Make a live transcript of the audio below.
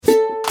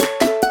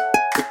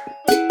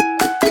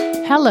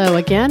Hello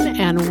again,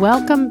 and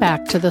welcome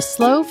back to the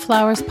Slow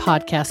Flowers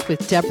Podcast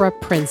with Deborah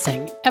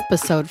Prinzing,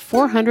 episode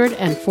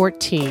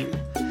 414.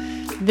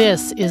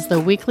 This is the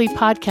weekly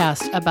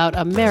podcast about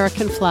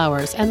American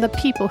flowers and the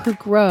people who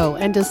grow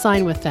and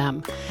design with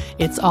them.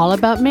 It's all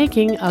about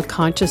making a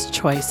conscious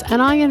choice,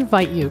 and I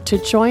invite you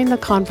to join the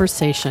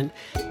conversation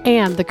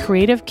and the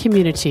creative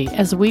community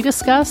as we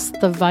discuss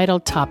the vital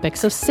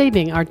topics of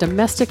saving our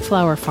domestic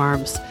flower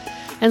farms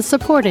and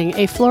supporting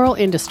a floral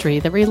industry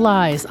that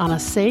relies on a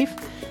safe,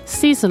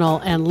 seasonal,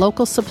 and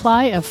local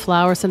supply of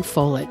flowers and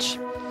foliage.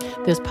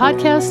 This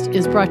podcast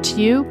is brought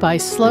to you by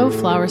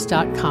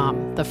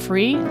slowflowers.com, the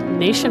free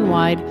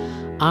nationwide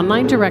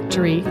online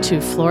directory to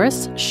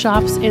florists,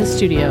 shops, and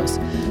studios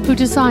who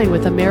design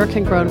with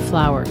American-grown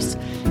flowers,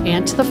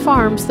 and to the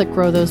farms that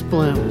grow those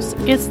blooms.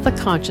 It's the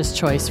conscious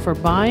choice for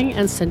buying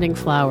and sending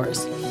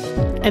flowers.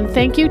 And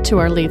thank you to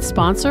our lead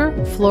sponsor,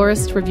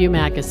 Florist Review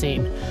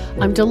Magazine.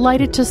 I'm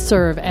delighted to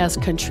serve as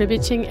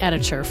contributing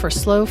editor for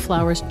Slow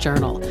Flowers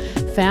Journal,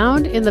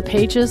 found in the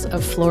pages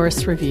of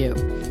Florist Review.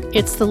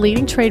 It's the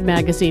leading trade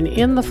magazine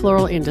in the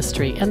floral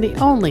industry and the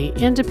only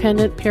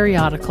independent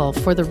periodical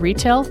for the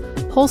retail,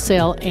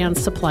 wholesale, and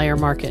supplier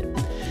market.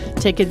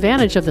 Take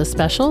advantage of the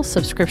special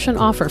subscription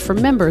offer for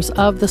members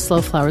of the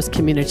Slow Flowers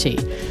community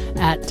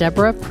at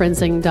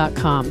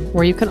deborahprinzing.com,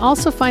 where you can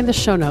also find the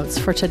show notes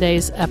for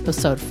today's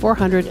episode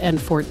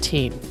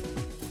 414.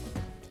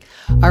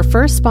 Our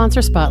first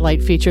sponsor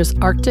spotlight features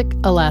Arctic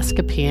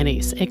Alaska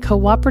Peonies, a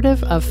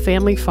cooperative of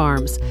family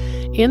farms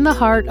in the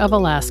heart of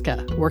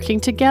Alaska, working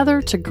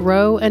together to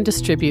grow and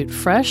distribute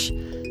fresh,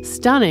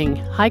 stunning,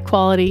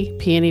 high-quality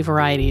peony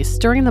varieties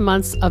during the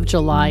months of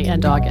July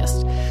and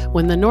August,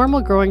 when the normal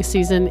growing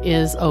season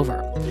is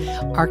over.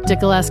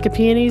 Arctic Alaska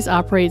Peonies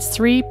operates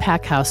 3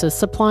 pack houses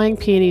supplying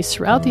peonies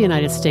throughout the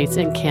United States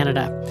and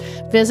Canada.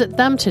 Visit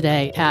them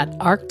today at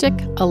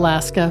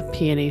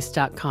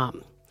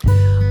arcticalaskapeonies.com.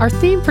 Our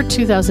theme for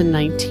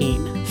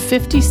 2019,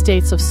 50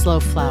 States of Slow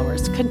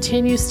Flowers,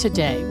 continues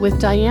today with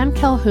Diane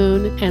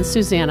Calhoun and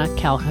Susanna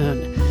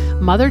Calhoun,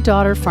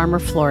 mother-daughter farmer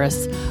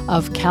florists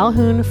of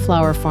Calhoun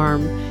Flower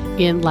Farm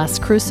in Las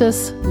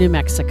Cruces, New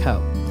Mexico.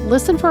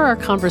 Listen for our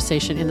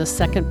conversation in the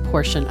second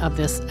portion of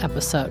this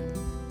episode.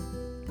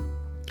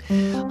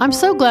 I'm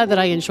so glad that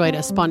I enjoyed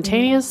a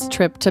spontaneous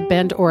trip to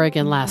Bend,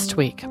 Oregon last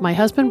week. My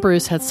husband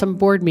Bruce had some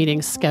board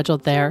meetings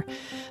scheduled there,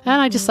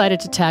 and I decided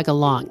to tag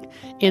along.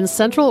 In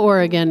Central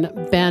Oregon,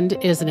 Bend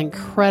is an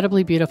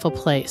incredibly beautiful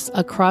place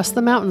across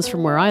the mountains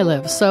from where I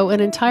live, so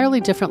an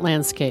entirely different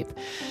landscape.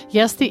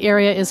 Yes, the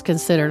area is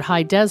considered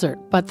high desert,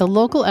 but the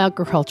local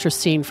agriculture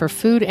scene for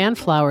food and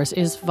flowers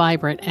is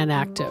vibrant and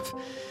active.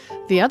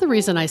 The other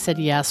reason I said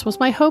yes was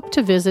my hope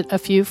to visit a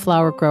few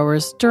flower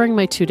growers during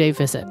my 2-day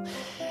visit.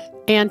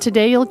 And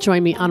today you'll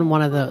join me on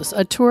one of those,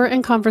 a tour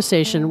and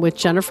conversation with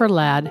Jennifer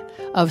Ladd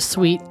of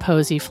Sweet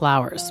Posy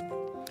Flowers.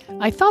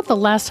 I thought the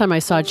last time I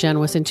saw Jen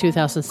was in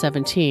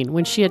 2017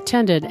 when she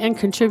attended and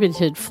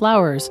contributed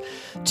flowers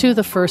to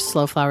the first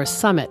Slow Flowers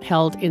Summit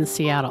held in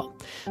Seattle.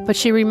 But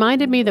she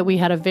reminded me that we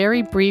had a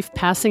very brief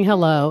passing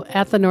hello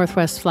at the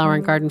Northwest Flower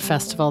and Garden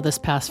Festival this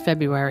past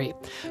February.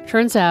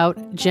 Turns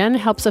out, Jen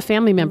helps a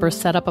family member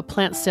set up a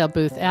plant sale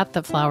booth at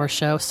the flower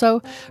show,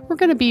 so we're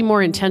going to be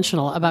more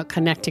intentional about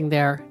connecting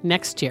there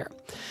next year.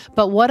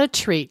 But what a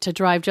treat to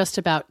drive just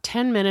about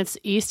 10 minutes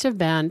east of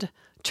Bend,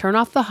 turn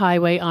off the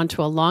highway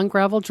onto a long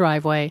gravel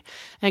driveway,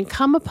 and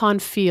come upon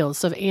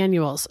fields of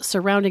annuals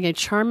surrounding a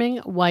charming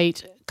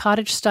white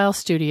cottage-style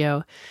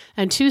studio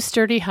and 2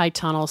 sturdy high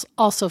tunnels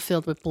also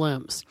filled with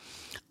blooms.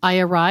 I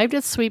arrived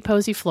at Sweet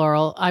Posy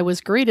Floral. I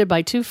was greeted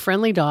by 2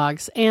 friendly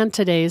dogs and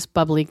today's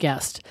bubbly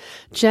guest.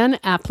 Jen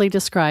aptly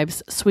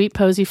describes Sweet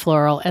Posy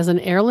Floral as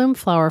an heirloom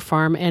flower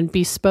farm and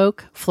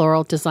bespoke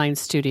floral design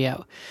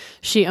studio.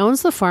 She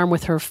owns the farm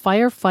with her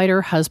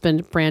firefighter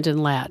husband, Brandon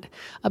Ladd,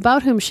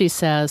 about whom she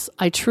says,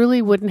 "I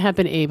truly wouldn't have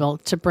been able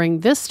to bring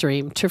this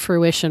dream to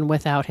fruition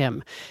without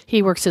him.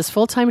 He works his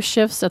full-time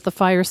shifts at the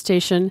fire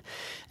station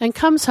and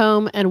comes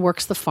home and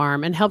works the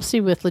farm and helps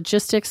me with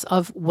logistics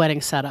of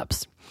wedding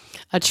setups.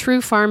 A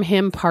true farm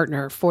him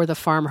partner for the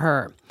farm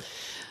her."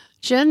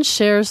 Jen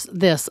shares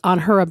this on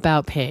her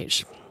About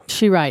page.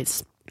 She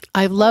writes,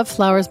 "I've loved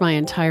flowers my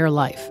entire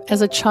life.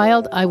 As a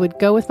child, I would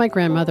go with my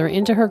grandmother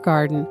into her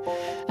garden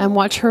and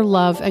watch her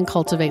love and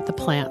cultivate the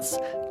plants,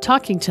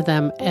 talking to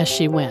them as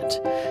she went.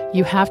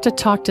 You have to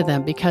talk to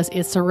them because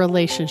it's a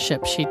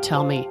relationship," she'd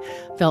tell me.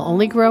 "They'll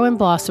only grow and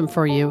blossom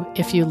for you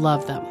if you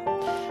love them."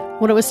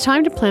 When it was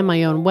time to plan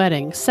my own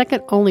wedding,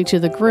 second only to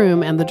the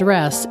groom and the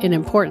dress in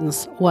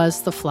importance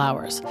was the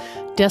flowers.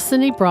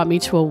 Destiny brought me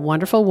to a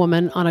wonderful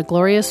woman on a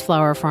glorious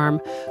flower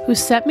farm who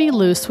set me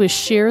loose with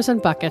shears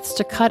and buckets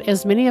to cut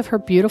as many of her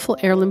beautiful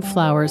heirloom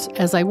flowers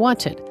as I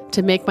wanted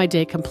to make my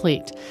day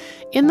complete.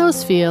 In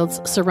those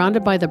fields,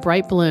 surrounded by the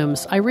bright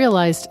blooms, I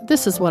realized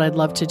this is what I'd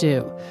love to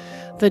do.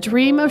 The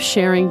dream of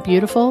sharing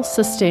beautiful,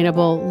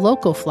 sustainable,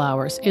 local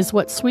flowers is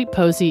what Sweet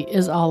Posy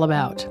is all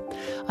about.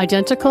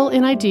 Identical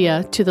in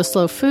idea to the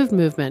slow food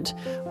movement,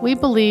 we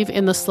believe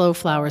in the slow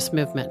flowers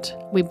movement.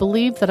 We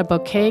believe that a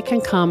bouquet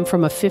can come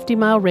from a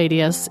 50-mile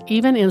radius,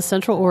 even in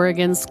Central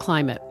Oregon's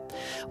climate.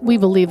 We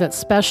believe that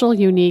special,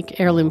 unique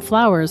heirloom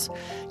flowers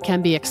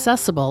can be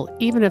accessible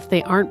even if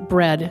they aren't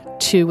bred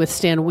to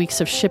withstand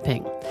weeks of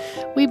shipping.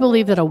 We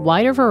believe that a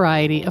wider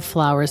variety of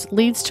flowers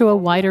leads to a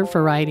wider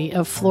variety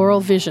of floral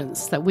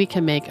visions that we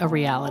can make a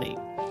reality.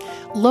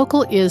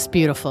 Local is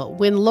beautiful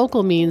when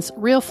local means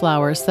real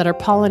flowers that are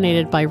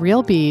pollinated by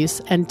real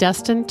bees and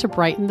destined to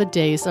brighten the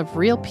days of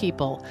real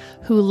people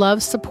who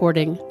love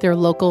supporting their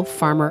local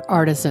farmer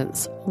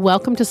artisans.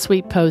 Welcome to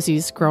Sweet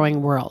Posy's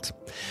growing world.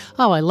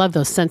 Oh, I love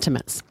those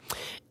sentiments.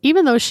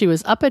 Even though she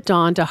was up at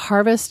dawn to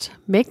harvest,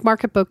 make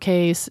market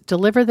bouquets,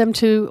 deliver them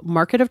to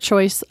Market of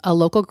Choice, a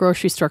local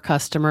grocery store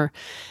customer,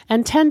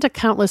 and tend to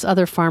countless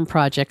other farm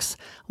projects,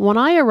 when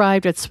I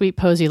arrived at Sweet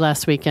Posy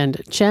last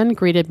weekend, Jen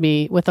greeted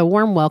me with a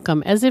warm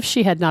welcome as if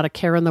she had not a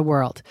care in the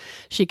world.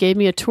 She gave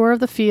me a tour of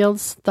the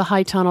fields, the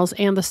high tunnels,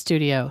 and the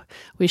studio.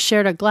 We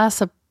shared a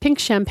glass of pink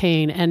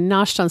champagne and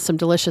noshed on some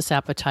delicious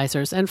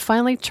appetizers, and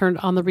finally turned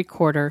on the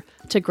recorder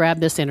to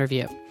grab this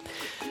interview.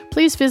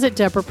 Please visit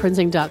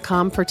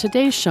DeborahPrinzing.com for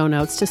today's show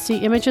notes to see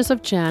images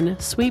of Jen,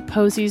 Sweet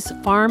Posy's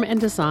farm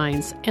and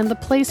designs, and the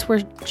place where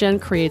Jen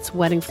creates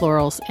wedding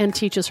florals and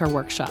teaches her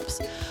workshops.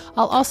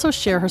 I'll also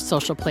share her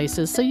social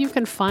places so you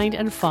can find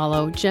and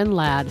follow Jen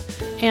Ladd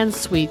and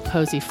Sweet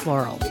Posy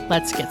Floral.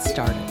 Let's get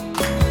started.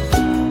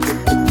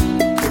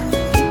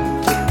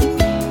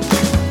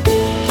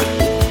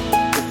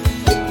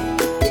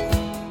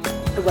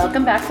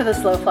 Welcome back to the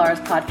Slow Flowers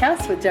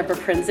podcast with Deborah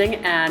Prinzing,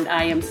 and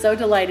I am so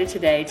delighted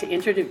today to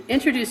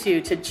introduce you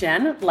to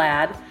Jen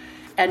Ladd,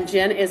 and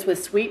Jen is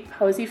with Sweet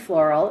Posy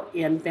Floral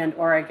in Bend,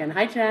 Oregon.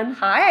 Hi, Jen.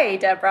 Hi,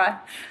 Deborah.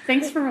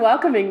 Thanks for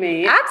welcoming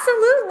me.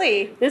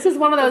 Absolutely. This is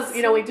one of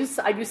those,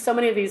 I do so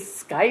many of these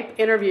Skype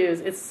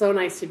interviews. It's so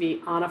nice to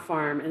be on a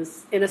farm and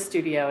in a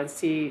studio and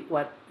see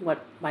what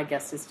my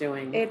guest is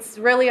doing. It's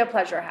really a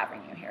pleasure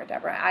having you here,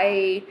 Deborah.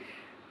 I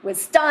was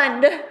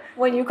stunned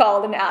when you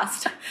called and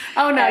asked.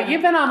 Oh, no,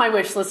 you've been on my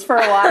wish list for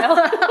a while.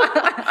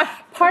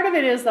 Part of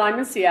it is that I'm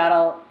in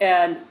Seattle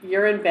and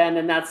you're in Bend,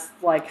 and that's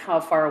like how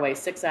far away,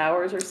 6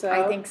 hours or so?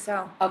 I think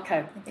so.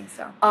 Okay. I think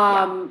so.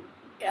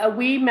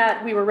 We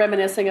were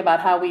reminiscing about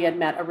how we had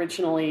met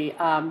originally,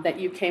 that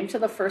you came to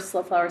the first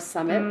Slow Flowers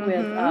Summit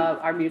with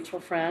our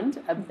mutual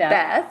friend,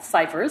 Beth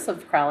Cyphers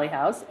of Crowley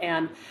House,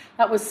 and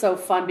that was so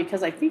fun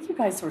because I think you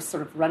guys were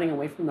sort of running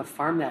away from the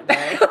farm that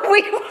day.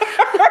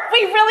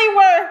 We really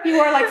were. You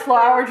wore like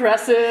flower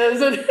dresses.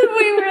 And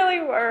we really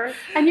were.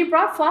 And you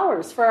brought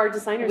flowers for our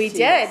designers. We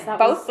did.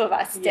 Both of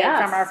us did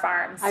from our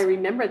farms. I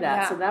remember that.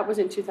 Yeah. So that was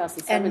in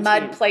 2017. And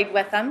Mud played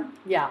with them.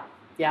 Yeah.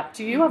 Yeah.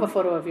 Do you have a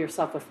photo of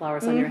yourself with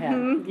flowers on your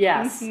head?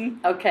 Yes.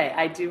 Okay.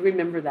 I do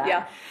remember that.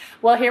 Yeah.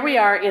 Well, here we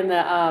are in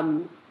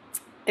the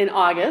in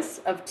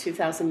August of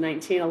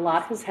 2019. A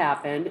lot has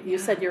happened. You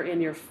said you're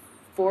in your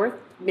fourth,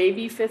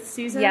 maybe fifth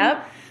season.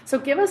 Yep. So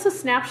give us a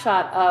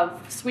snapshot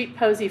of Sweet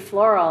Posy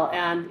Floral.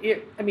 And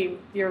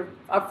you're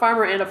a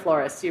farmer and a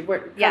florist. You're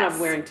kind of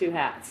wearing two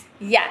hats.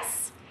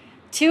 Yes.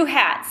 Two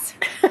hats.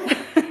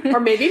 Or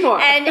maybe more.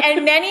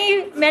 And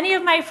many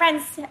of my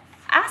friends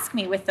ask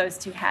me with those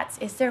two hats,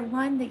 is there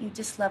one that you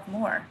just love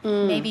more?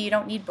 Maybe you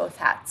don't need both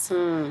hats.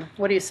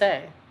 What do you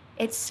say?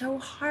 It's so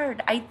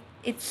hard.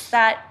 It's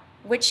that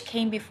which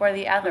came before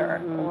the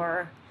other,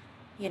 or,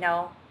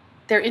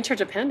 They're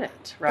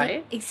interdependent,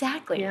 right?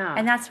 Exactly. Yeah.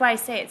 And that's why I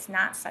say it's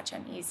not such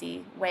an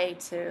easy way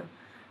to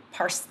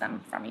parse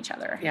them from each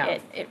other. Yeah.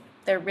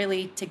 They're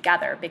really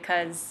together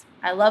because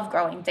I love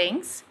growing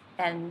things,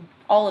 and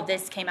all of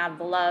this came out of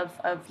the love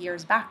of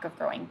years back of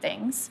growing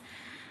things.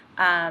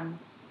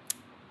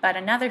 But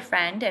another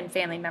friend and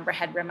family member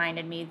had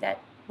reminded me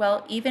that,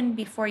 well, even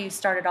before you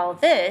started all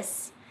of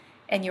this,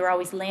 and you were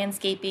always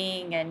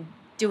landscaping and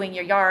doing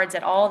your yards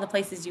at all the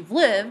places you've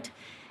lived,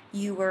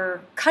 you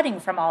were cutting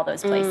from all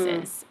those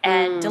places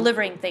and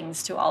delivering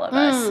things to all of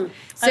us.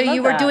 So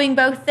you were doing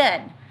both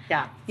then.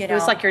 Yeah. It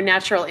was like your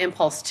natural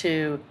impulse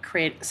to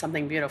create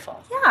something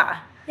beautiful.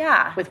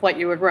 Yeah. With what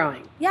you were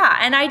growing. Yeah,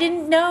 and I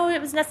didn't know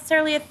it was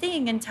necessarily a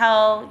thing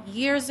until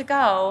years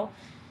ago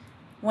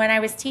when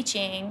I was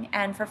teaching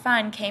and for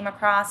fun came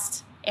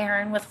across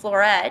Erin with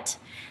Florette.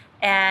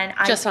 And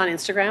just on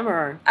Instagram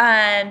or?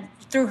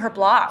 Through her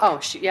blog. Oh,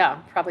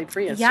 probably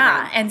pre-Instagram.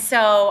 Yeah, and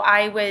so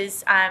I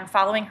was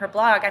following her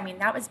blog. I mean,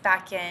 that was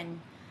back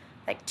in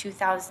like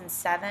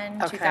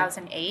 2007,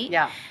 2008.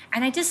 Yeah.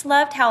 And I just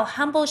loved how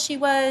humble she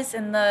was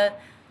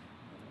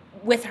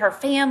with her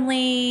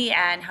family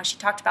and how she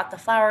talked about the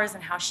flowers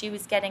and how she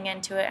was getting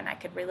into it, and I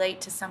could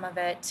relate to some of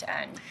it.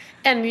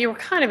 And you were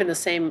kind of in the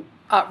same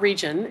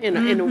region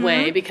in a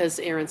way because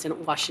Erin's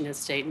in Washington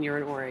State and you're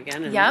in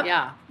Oregon. And yep.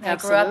 Yeah, I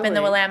grew up in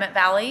the Willamette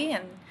Valley,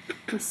 and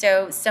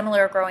so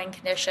similar growing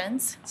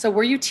conditions. So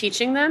were you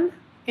teaching then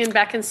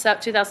back in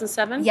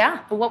 2007? Yeah.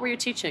 And what were you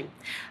teaching?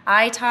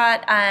 I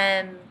taught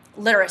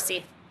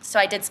literacy. So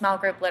I did small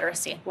group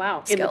literacy.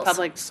 Wow. skills. In the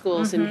public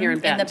schools in here in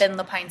Bend. In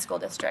the Bend-Lapine School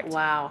District.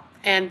 Wow.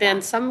 And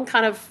then some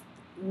kind of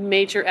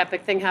major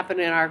epic thing happened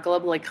in our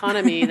global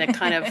economy that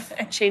kind of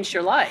changed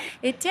your life.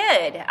 It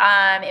did.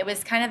 It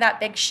was kind of that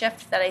big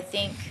shift that I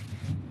think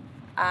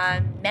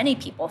many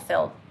people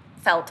felt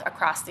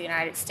across the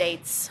United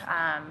States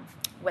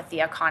with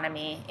the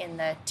economy in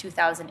the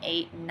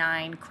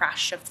 2008-9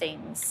 crash of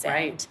things.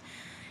 Right. And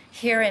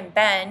here in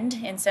Bend,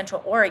 in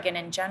Central Oregon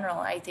in general,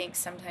 I think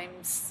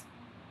sometimes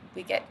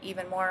we get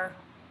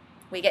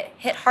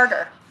hit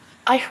harder.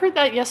 I heard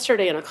that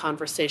yesterday in a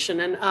conversation.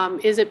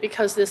 And is it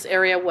because this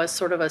area was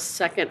sort of a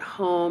second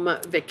home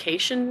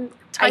vacation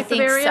type of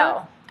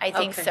area? I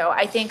think so.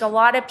 I think a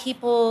lot of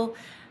people,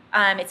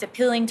 it's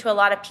appealing to a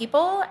lot of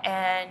people,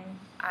 and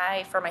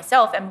I, for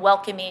myself, am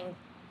welcoming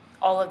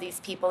all of these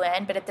people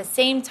in. But at the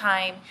same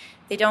time,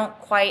 they don't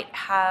quite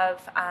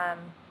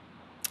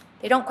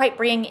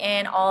bring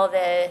in all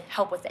the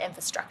help with the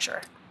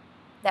infrastructure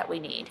that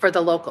we need. For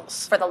the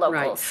locals.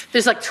 Right.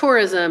 There's like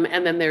tourism,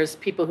 and then there's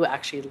people who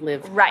actually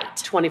live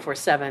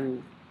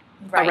 24/7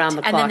 around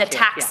the clock. And then the here.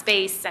 tax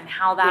base and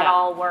how that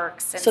all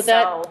works. And so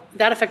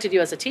that affected you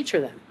as a teacher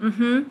then?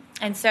 Mm-hmm.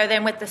 And so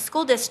then with the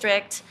school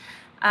district,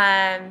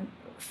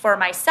 for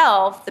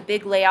myself, the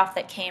big layoff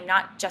that came,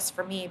 not just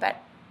for me, but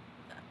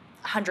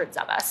hundreds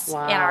of us in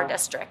our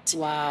district.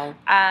 Wow.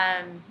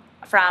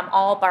 From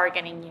all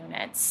bargaining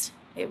units.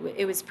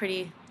 It was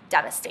pretty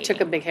devastating.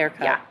 Took a big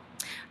haircut. Yeah.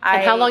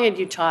 And how long had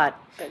you taught,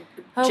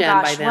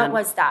 Jen, by then? What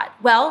was that?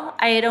 Well,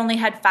 I had only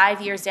had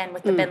 5 years in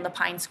with the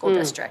Bend-Lapine School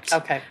District.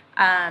 Okay.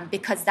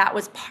 Because that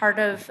was part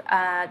of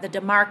the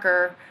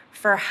demarker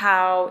for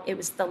how it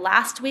was the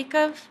last week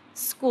of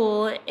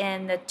school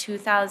in the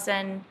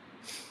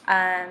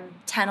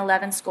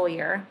 2010-11 school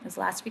year. It was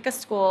the last week of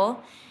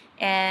school,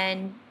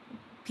 and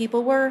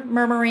people were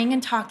murmuring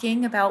and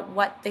talking about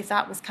what they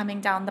thought was coming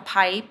down the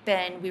pipe,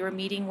 and we were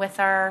meeting with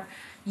our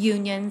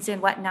unions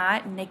and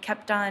whatnot, and they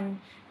kept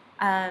on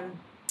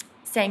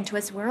saying to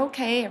us, we're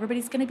okay,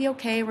 everybody's going to be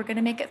okay, we're going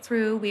to make it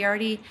through. We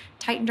already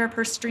tightened our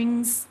purse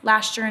strings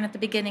last year and at the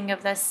beginning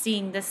of this,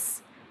 seeing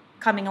this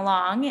coming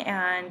along.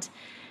 And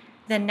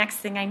then next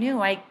thing I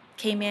knew, I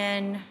came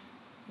in,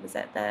 was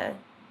it the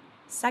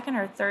second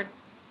or third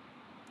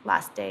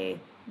last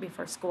day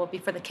before school,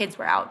 before the kids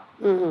were out.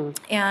 Mm-hmm.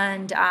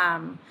 And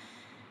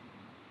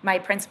my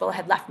principal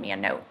had left me a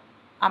note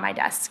on my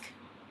desk.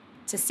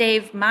 To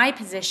save my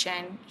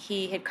position,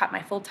 he had cut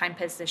my full-time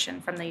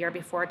position from the year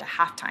before to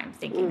half-time,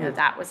 thinking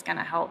that was going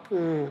to help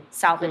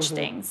salvage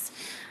things.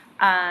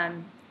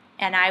 And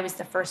I was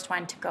the first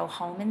one to go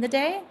home in the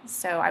day,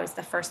 so I was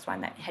the first one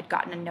that had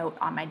gotten a note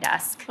on my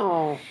desk.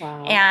 Oh,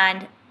 wow.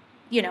 And,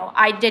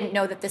 I didn't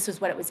know that this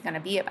was what it was going to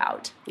be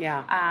about.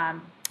 Yeah.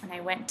 And I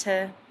went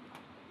to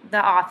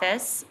the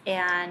office,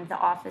 and the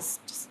office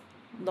just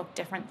looked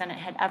different than it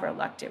had ever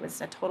looked. It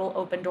was a total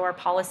open-door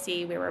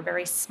policy. We were a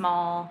very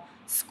small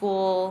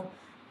school.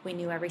 We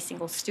knew every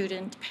single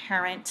student,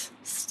 parent,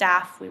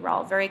 staff. We were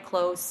all very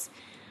close.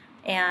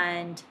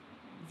 And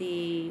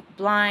the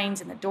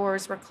blinds and the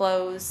doors were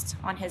closed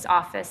on his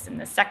office, and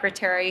the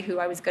secretary, who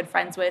I was good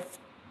friends with,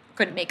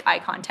 couldn't make eye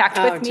contact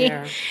with me.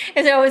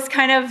 And so it was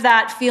kind of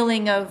that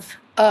feeling of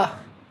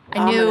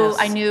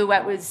I knew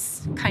what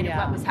was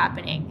what was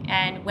happening,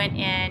 and went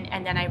in,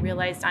 and then I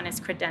realized on his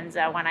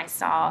credenza when I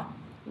saw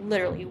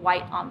literally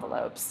white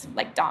envelopes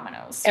like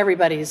dominoes.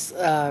 Everybody's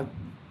on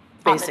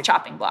the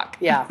chopping block.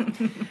 Yeah.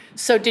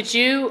 So did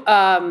you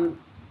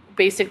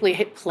basically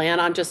plan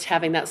on just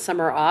having that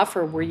summer off,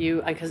 or were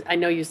you, because I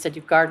know you said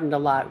you gardened a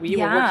lot, you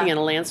were working in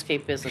a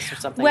landscape business or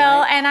something,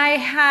 well, right? And I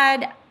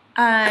had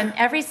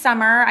every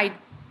summer,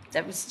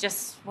 that was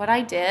just what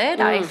I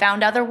did. I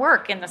found other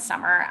work in the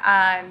summer.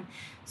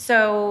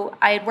 So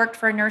I had worked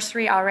for a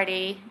nursery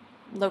already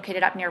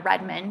located up near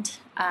Redmond,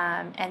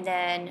 and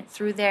then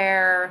through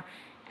there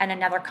and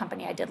another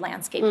company I did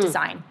landscape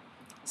design.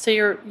 So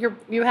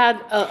you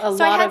had a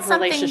lot of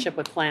relationship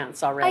with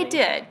plants already. I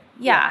did,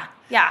 yeah.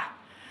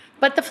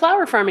 But the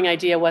flower farming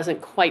idea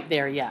wasn't quite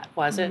there yet,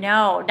 was it?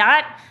 No,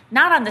 not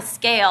on the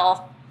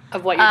scale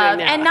of what you're doing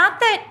now. And not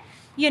that,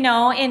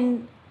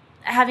 in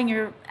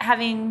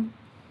having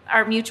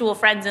our mutual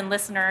friends and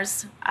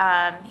listeners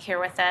here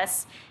with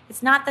us,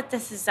 it's not that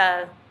this is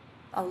a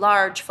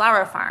large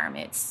flower farm.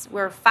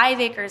 We're 5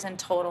 acres in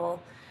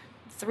total.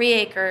 3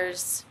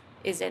 acres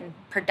is in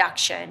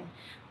production.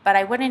 But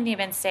I wouldn't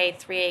even say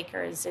 3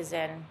 acres is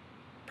in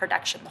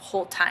production the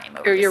whole time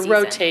over the you're season.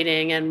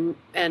 Rotating and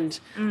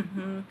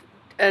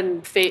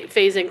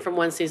phasing from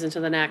one season to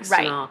the next,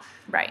 right. And all.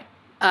 Right.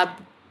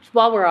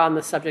 While we're on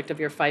the subject of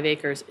your 5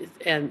 acres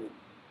and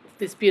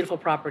this beautiful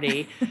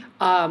property,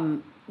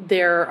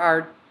 there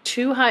are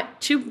two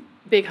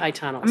big high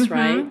tunnels,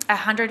 right?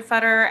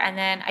 100-footer, and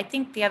then I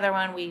think the other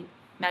one we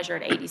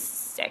measured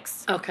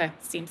 86. Okay.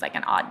 Seems like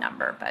an odd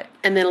number, but.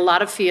 And then a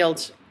lot of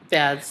field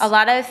beds. A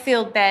lot of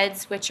field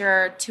beds, which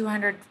are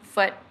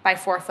 200-foot by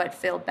 4-foot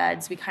field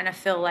beds. We kind of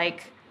feel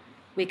like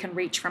we can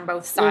reach from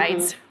both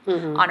sides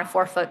on a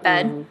 4-foot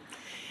bed.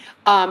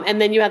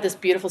 And then you had this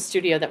beautiful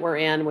studio that we're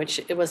in, which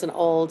it was an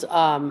old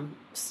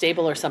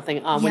stable or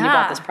something when you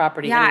bought this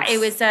property. Yeah, it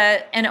was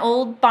an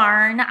old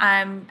barn.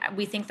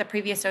 We think the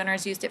previous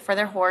owners used it for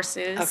their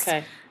horses.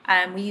 Okay.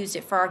 We used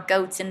it for our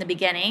goats in the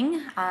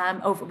beginning.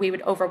 We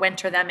would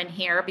overwinter them in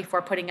here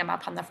before putting them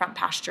up on the front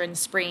pasture in the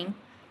spring.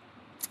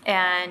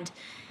 And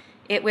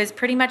it was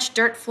pretty much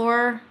dirt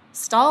floor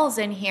stalls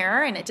in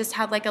here, and it just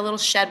had like a little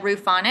shed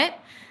roof on it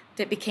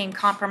that became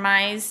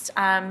compromised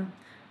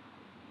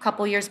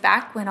couple years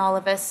back when all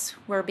of us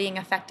were being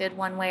affected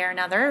one way or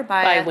another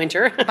by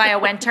winter. by a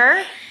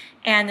winter,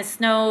 and the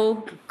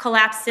snow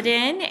collapsed it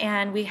in,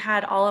 and we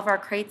had all of our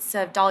crates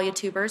of dahlia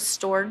tubers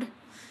stored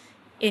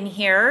in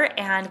here,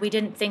 and we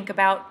didn't think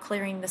about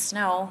clearing the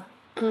snow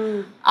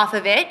off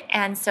of it,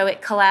 and so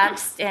it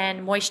collapsed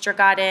and moisture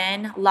got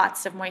in,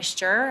 lots of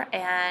moisture,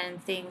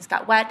 and things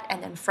got wet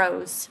and then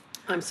froze.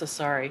 I'm so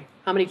sorry.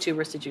 How many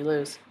tubers did you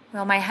lose?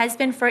 Well, my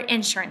husband, for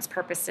insurance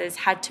purposes,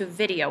 had to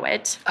video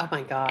it. Oh,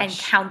 my gosh. And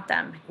count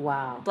them.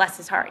 Wow. Bless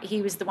his heart.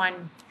 He was the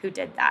one who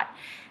did that.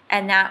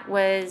 And that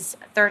was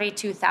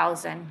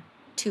 32,000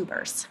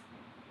 tubers.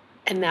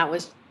 And that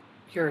was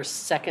your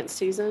second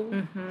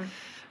season? Mm-hmm.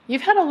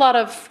 You've had a lot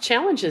of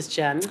challenges,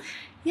 Jen.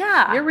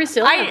 Yeah. You're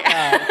resilient.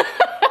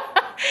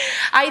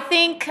 I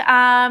think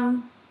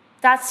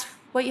that's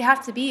what you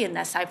have to be in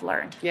this, I've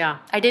learned. Yeah.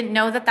 I didn't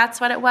know that that's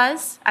what it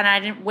was, and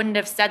I wouldn't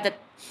have said that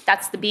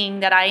that's the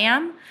being that I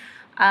am,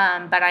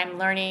 but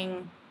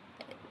I'm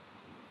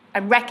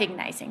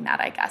recognizing that,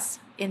 I guess,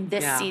 in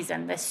this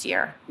season, this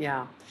year.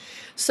 Yeah.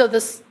 So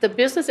the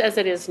business as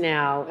it is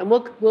now, and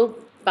we'll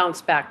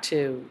bounce back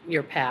to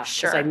your past,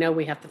 because I know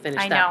we have to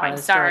finish that part I'm of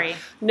the story.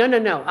 sorry.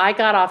 No. I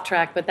got off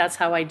track, but that's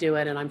how I do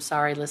it, and I'm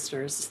sorry,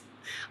 listeners.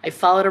 I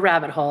followed a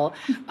rabbit hole.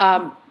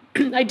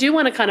 I do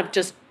want to kind of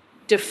just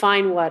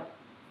define what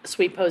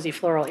Sweet Posy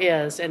Floral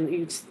is, and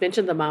you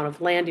mentioned the amount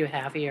of land you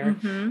have here.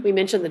 Mm-hmm. We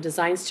mentioned the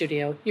design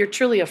studio. You're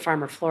truly a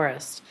farmer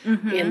florist,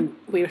 and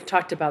we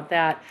talked about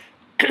that.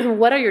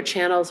 What are your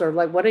channels, or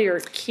like what are your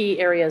key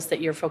areas that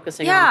you're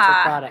focusing on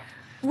for product?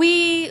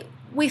 We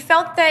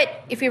felt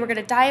that if we were going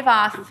to dive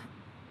off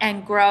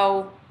and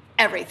grow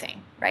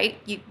everything, right?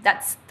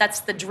 That's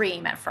the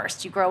dream at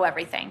first. You grow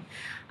everything.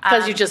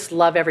 Because you just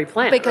love every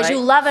plant, because right? you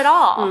love it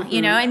all,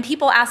 and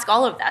people ask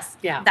all of us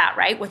that,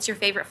 right? What's your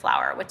favorite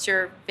flower? What's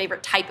your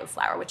favorite type of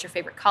flower? What's your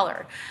favorite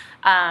color?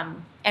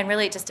 And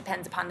really it just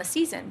depends upon the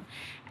season.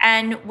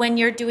 And when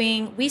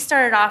we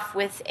started off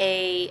with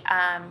a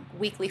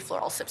weekly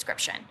floral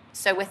subscription.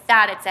 So with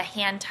that, it's a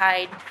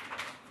hand-tied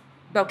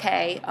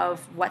bouquet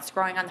of what's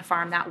growing on the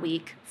farm that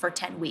week for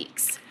 10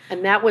 weeks.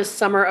 And that was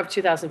summer of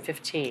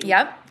 2015.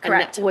 Yep,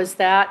 correct. And was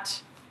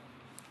that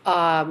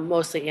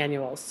mostly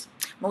annuals?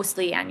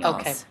 Mostly annuals.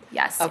 Okay.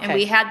 Yes. Okay. And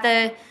we had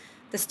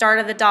the start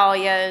of the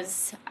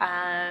dahlias.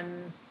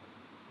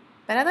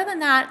 But other than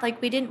that,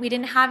 like we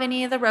didn't have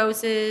any of the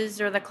roses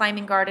or the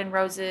climbing garden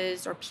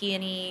roses or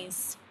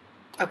peonies.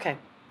 Okay.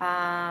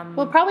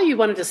 Well, probably you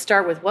wanted to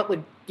start with what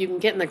you can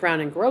get in the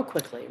ground and grow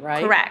quickly,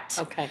 right? Correct.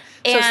 Okay.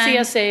 So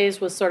CSAs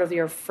was sort of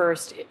your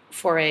first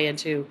foray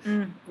into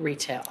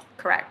retail.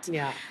 Correct.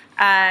 Yeah.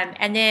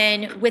 And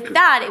then with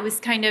that, it was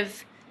kind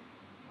of,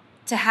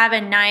 to have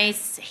a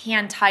nice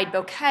hand-tied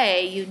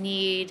bouquet, you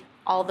need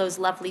all those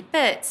lovely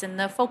bits and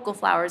the focal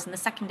flowers and the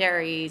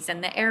secondaries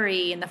and the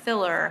airy and the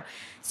filler.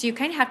 So you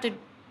kind of have to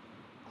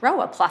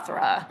grow a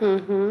plethora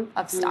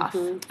of stuff.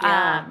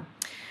 Yeah.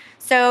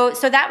 So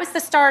that was the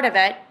start of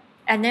it.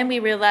 And then we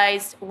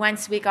realized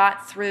once we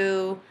got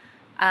through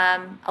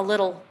a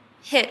little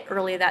hit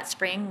early that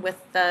spring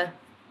with the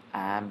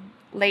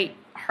late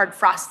hard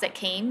frost that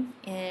came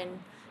in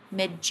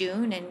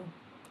mid-June and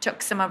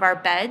took some of our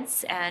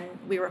beds, and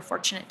we were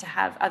fortunate to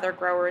have other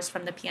growers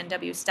from the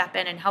PNW step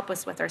in and help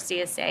us with our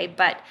CSA.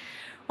 But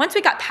once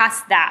we got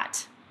past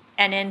that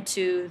and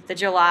into the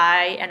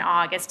July and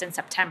August and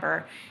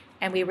September,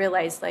 and we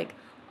realized like,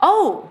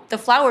 oh, the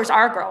flowers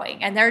are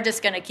growing, and they're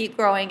just going to keep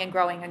growing and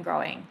growing and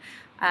growing.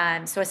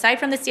 So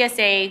aside from the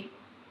CSA,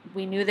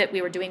 we knew that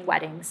we were doing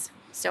weddings.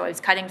 So I was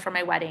cutting for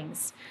my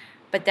weddings.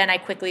 But then I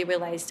quickly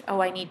realized,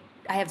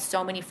 I have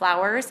so many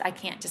flowers, I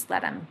can't just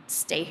let them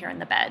stay here in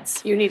the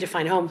beds. You need to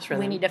find homes for them.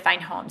 We need to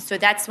find homes. So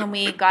that's when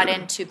we got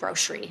into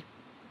grocery.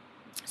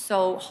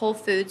 So Whole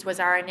Foods was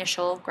our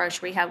initial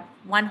grocery. We have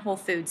one Whole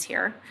Foods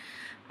here.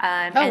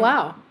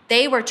 Wow.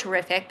 They were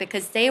terrific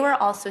because they were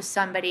also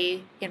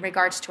somebody, in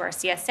regards to our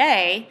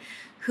CSA,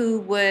 who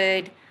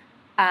would,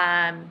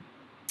 I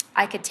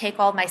could take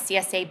all my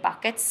CSA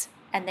buckets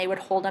and they would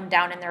hold them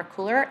down in their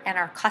cooler, and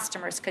our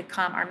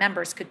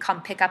members could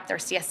come pick up their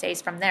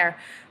CSAs from there,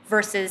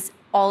 versus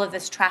all of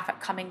this traffic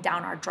coming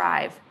down our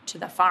drive to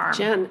the farm.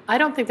 Jen, I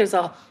don't think there's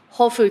a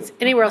Whole Foods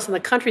anywhere else in the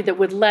country that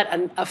would let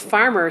a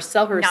farmer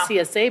sell her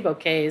CSA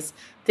bouquets.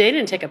 They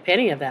didn't take a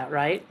penny of that,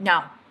 right?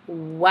 No.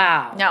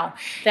 Wow. No.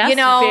 That's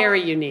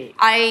very unique.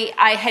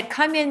 I had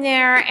come in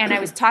there and I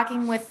was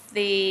talking with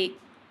the,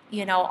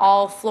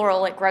 all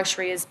floral at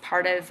grocery is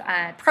part of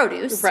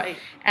produce. Right.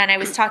 And I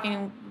was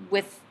talking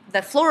with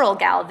the floral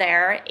gal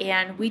there,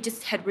 and we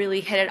just had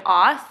really hit it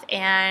off.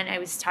 And I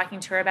was talking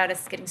to her about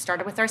us getting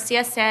started with our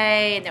CSA,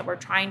 and that we're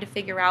trying to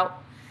figure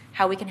out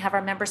how we can have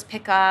our members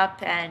pick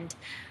up. And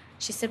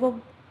she said,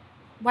 well,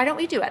 why don't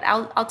we do it?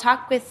 I'll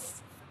talk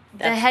with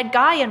the head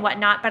guy and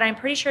whatnot, but I'm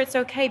pretty sure it's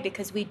okay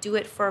because we do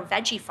it for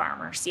veggie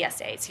farmer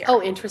CSAs here.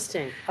 Oh,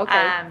 interesting.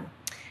 Okay.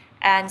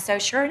 And so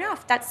sure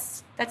enough,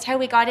 that's how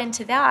we got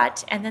into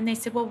that. And then they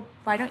said, well,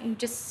 why don't you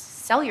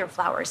just sell your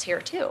flowers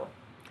here too?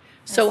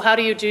 So how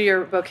do you do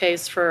your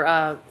bouquets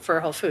for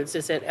Whole Foods?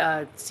 Is it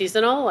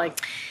seasonal?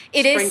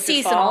 It is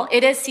seasonal.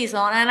 It is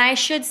seasonal. And I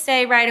should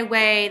say right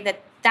away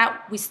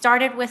that we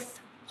started with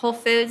Whole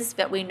Foods,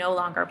 but we no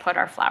longer put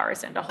our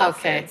flowers into Whole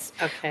Foods.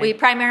 Okay. We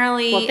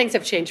primarily... Well, things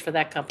have changed for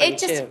that company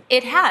too.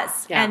 It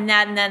has. Yeah. And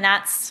then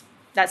that's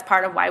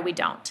part of why we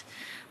don't.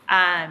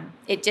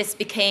 It just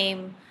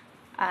became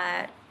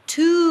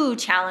too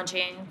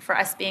challenging for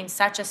us being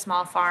such a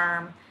small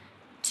farm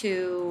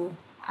to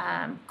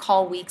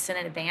call weeks in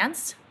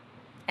advance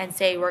and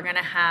say we're going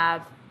to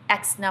have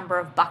X number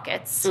of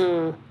buckets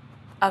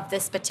of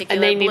this particular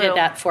And they bloom. needed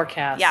that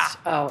forecast. Yeah.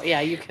 Oh, yeah,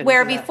 you could.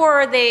 Where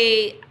before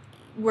they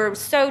were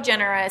so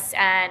generous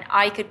and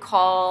I could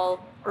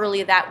call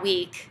early that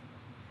week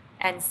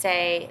and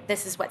say,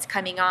 this is what's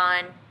coming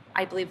on.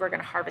 I believe we're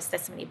going to harvest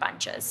this many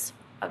bunches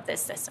of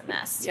this, and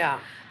this. Yeah.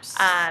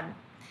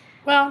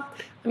 Well,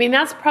 I mean,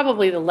 that's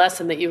probably the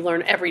lesson that you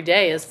learn every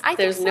day is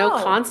there's no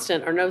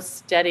constant or no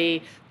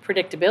steady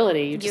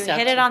predictability. You just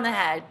hit it on the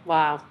head.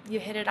 Wow. You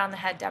hit it on the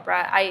head,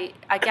 Deborah.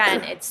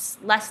 Again, it's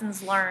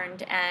lessons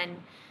learned, and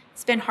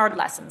it's been hard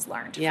lessons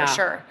learned for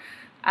sure.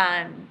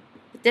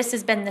 This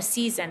has been the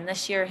season.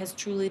 This year has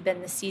truly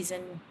been the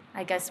season,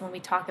 I guess, when we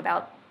talk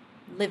about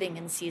living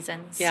in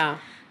seasons. Yeah.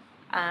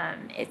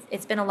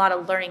 It's been a lot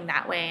of learning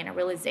that way and a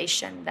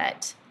realization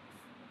that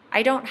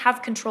I don't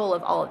have control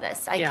of all of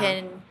this.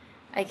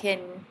 I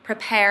can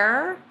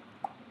prepare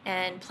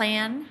and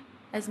plan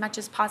as much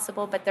as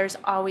possible, but there's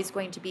always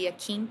going to be a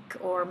kink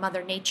or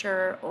Mother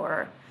Nature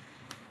or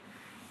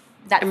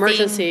that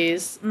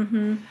emergencies.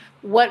 Mm-hmm.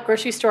 What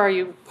grocery store are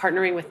you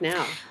partnering with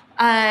now?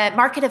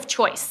 Market of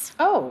Choice.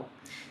 Oh,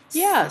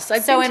 yes.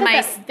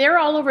 They're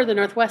all over the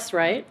Northwest,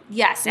 right?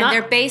 Yes, and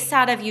they're based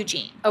out of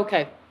Eugene.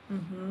 Okay.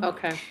 Mm-hmm.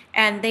 Okay.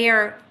 And they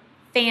are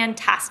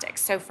fantastic.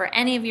 So for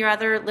any of your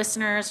other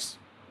listeners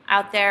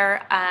out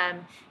there,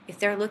 if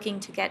they're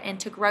looking to get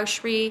into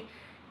grocery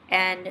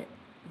and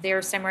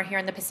they're somewhere here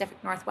in the Pacific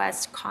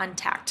Northwest,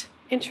 contact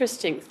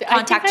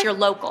your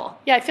local.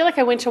 Yeah, I feel like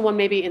I went to one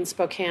maybe in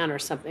Spokane or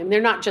something.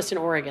 They're not just in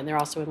Oregon; they're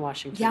also in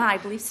Washington. Yeah, I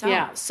believe so.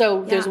 Yeah,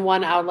 so there's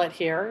one outlet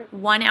here.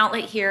 One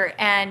outlet here,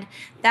 and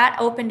that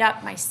opened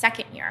up my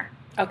second year.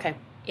 Okay.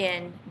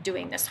 In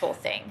doing this whole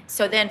thing.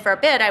 So then for a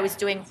bit, I was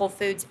doing Whole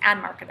Foods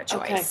and Market of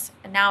Choice,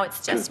 and now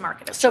it's just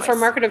Market of Choice. So for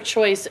Market of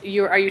Choice,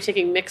 are you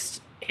taking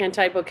mixed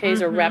hand-tied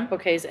bouquets or wrap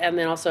bouquets, and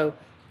then also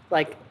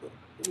like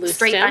loose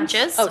straight stems?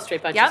 bunches. Oh,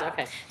 straight bunches. Yep.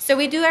 Okay. So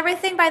we do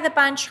everything by the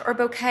bunch or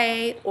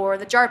bouquet or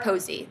the jar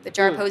posy. The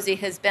jar posy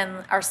has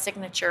been our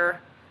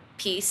signature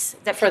piece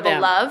that people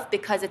love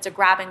because it's a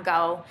grab and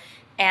go,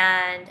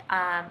 and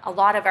a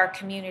lot of our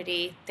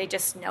community, they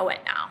just know it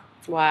now.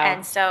 Wow.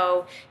 And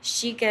so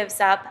she gives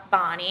up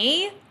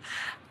Bonnie,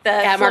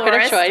 at Market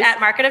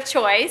of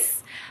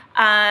Choice.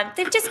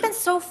 They've just been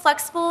so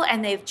flexible,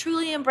 and they've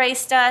truly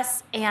embraced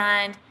us.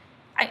 And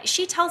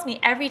she tells me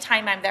every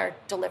time I'm there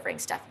delivering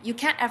stuff, you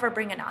can't ever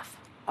bring enough.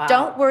 Wow.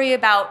 Don't worry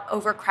about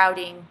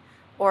overcrowding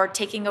or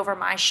taking over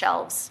my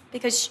shelves,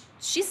 because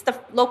she's the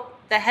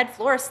head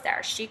florist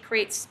there. She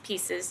creates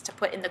pieces to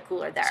put in the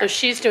cooler there. So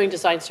she's doing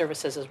design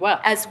services as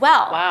well.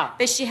 Wow.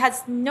 But she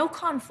has no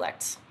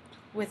conflict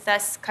with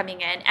us coming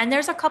in. And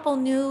there's a couple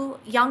new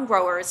young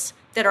growers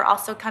that are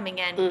also coming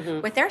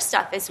in with their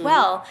stuff as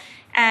well.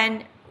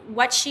 And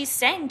what she's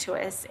saying to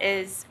us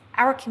is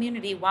our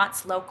community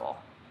wants local.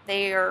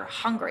 They are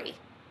hungry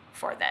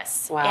for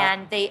this. Wow.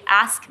 And they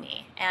ask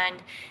me.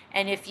 And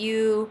if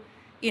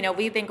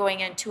we've been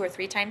going in 2 or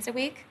 3 times a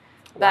week.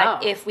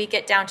 But if we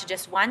get down to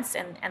just once,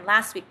 and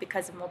last week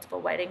because of multiple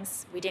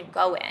weddings, we didn't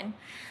go in.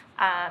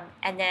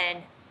 And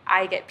then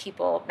I get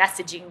people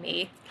messaging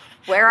me,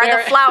 where are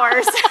the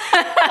flowers?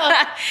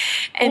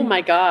 Oh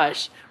my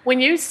gosh. When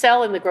you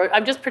sell in the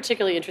I'm just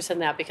particularly interested in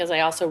that because I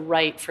also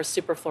write for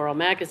Super Floral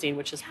Magazine,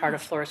 which is part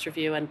of Florist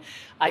Review, and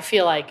I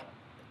feel like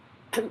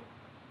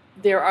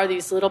there are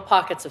these little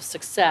pockets of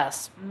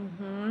success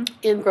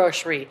in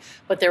grocery,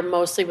 but they're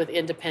mostly with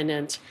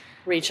independent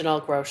regional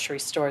grocery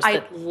stores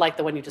like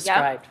the one you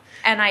described. Yep.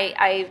 And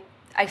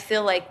I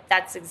feel like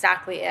that's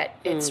exactly it.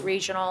 It's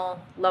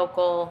regional,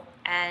 local,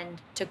 and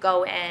to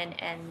go in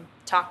and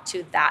talk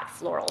to that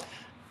floral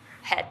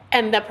head.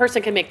 And that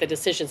person can make the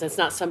decisions. It's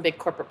not some big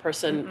corporate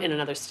person in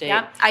another state.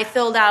 Yep. I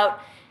filled out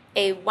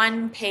a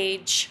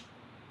 1-page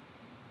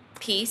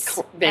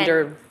piece.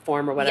 Vendor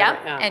form or whatever.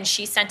 Yep. Yeah. And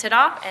she sent it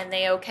off, and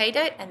they okayed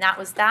it, and that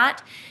was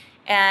that.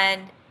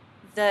 And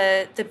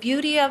the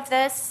beauty of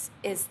this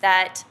is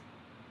that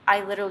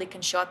I literally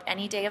can show up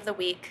any day of the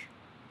week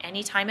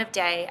any time of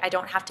day. I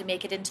don't have to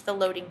make it into the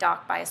loading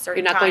dock by a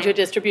certain You're not time. going to a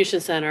distribution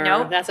center.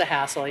 Nope. That's a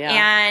hassle, yeah.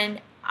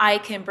 And I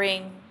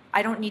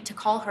don't need to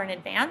call her in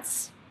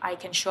advance. I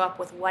can show up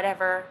with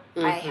whatever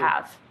I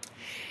have.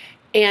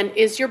 And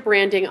is your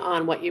branding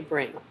on what you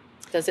bring?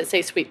 Does it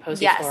say Sweet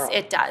Posy Floral?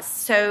 Yes, it does.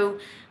 So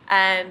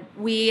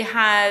we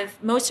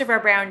have, most of our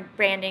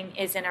branding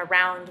is in a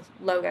round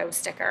logo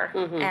sticker.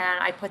 And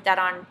I put that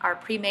on our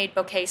pre-made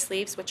bouquet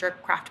sleeves, which are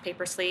craft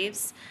paper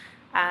sleeves.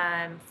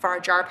 For our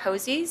jar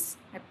posies,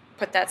 I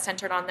put that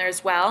centered on there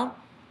as well.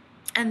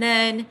 And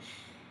then,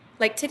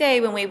 like today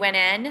when we went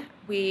in,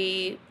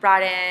 we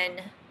brought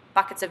in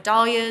buckets of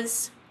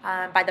dahlias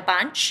by the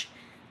bunch.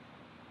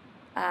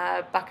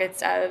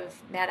 Buckets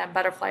of Madame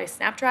Butterfly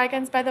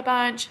Snapdragons by the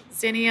bunch,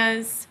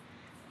 zinnias,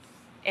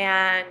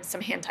 and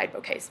some hand-tied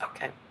bouquets.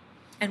 Okay.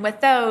 And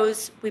with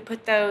those,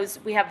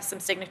 we have some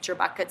signature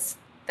buckets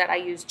that I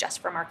use just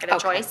for Market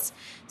of Choice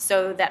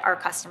so that our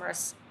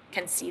customers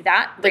can see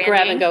that. The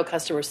grab-and-go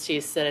customers see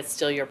that it's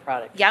still your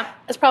product. Yep.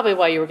 That's probably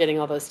why you were getting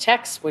all those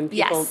texts when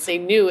people, they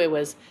knew it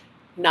was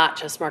not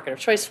just Market of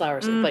Choice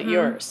flowers, but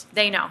yours.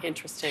 They know.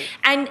 Interesting.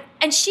 And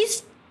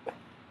she's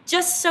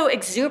just so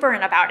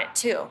exuberant about it,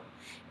 too.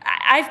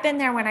 I've been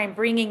there when I'm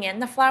bringing in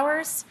the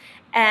flowers,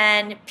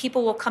 and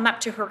people will come up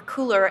to her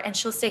cooler, and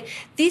she'll say,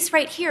 these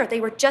right here,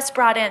 they were just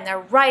brought in. They're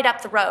right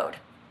up the road.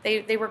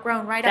 They were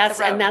grown right up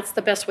the road. And that's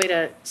the best way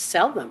to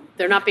sell them.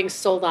 They're not being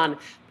sold on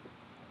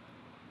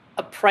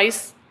a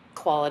price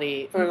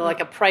quality or like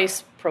a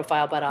price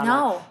profile, but on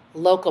a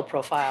local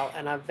profile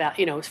and a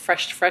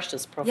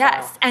freshness profile.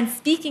 Yes, and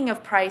speaking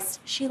of price,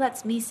 she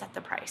lets me set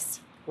the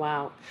price.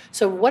 Wow.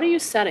 So what are you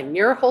setting?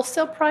 Your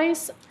wholesale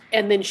price,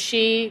 and then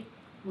she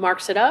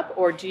marks it up,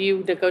 or do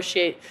you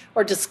negotiate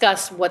or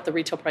discuss what the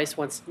retail price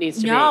needs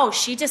to be? No,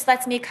 she just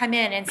lets me come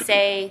in and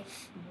say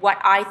what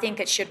I think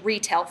it should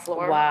retail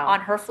for on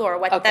her floor,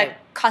 what the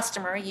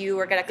customer, you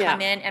are going to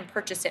come in and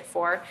purchase it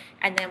for,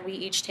 and then we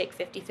each take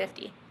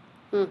 50-50.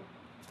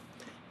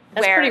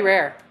 That's pretty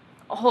rare.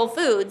 Whole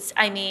Foods,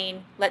 I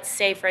mean, let's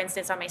say, for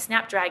instance, on my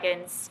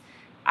Snapdragons,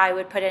 I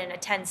would put in a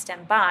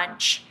 10-stem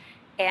bunch,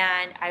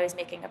 and I was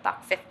making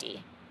 $1.50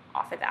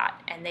 off of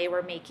that, and they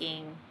were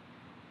making,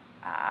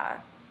 I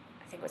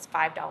think it was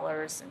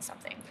 $5 and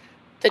something.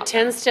 The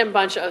 10-stem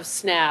bunch of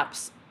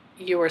snaps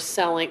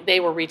they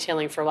were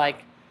retailing for like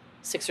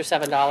 $6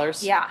 or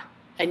 $7. Yeah.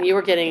 And you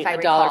were getting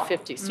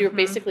 $1.50. So you were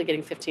basically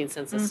getting 15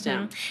 cents a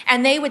stem.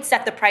 And they would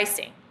set the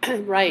pricing.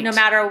 Right. No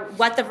matter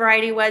what the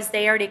variety was,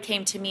 they already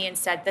came to me and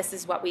said, this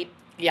is what we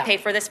pay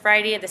for this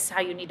variety. This is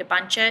how you need to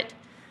bunch it.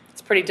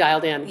 It's pretty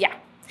dialed in. Yeah.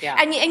 Yeah.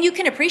 And you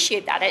can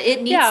appreciate that.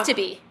 It needs to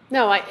be.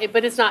 No,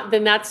 but it's not.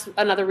 Then that's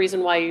another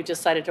reason why you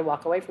decided to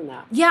walk away from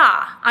that.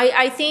 Yeah.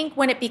 I think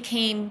when it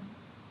became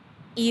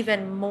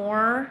even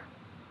more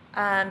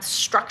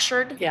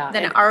structured than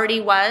it already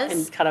was.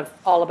 And kind of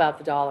all about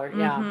the dollar.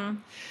 Yeah.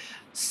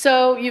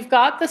 So you've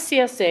got the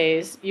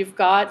CSAs, you've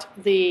got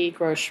the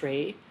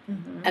grocery,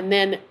 and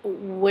then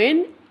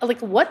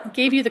what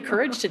gave you the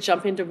courage to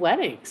jump into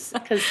weddings?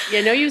 Because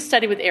you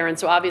studied with Erin,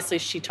 so obviously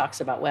she talks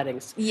about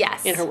weddings.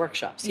 Yes. In her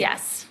workshops.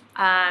 Yes.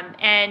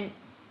 And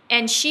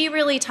she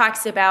really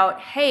talks about,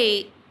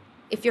 hey,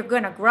 if you're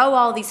going to grow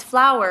all these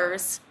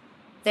flowers,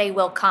 they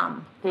will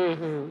come.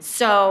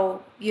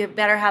 So you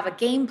better have a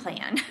game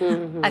plan,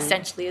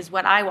 essentially, is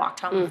what I walked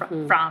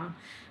home from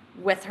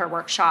with her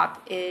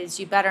workshop, is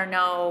you better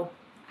know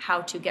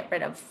how to get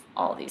rid of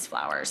all these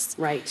flowers.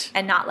 Right.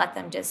 And not let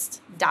them just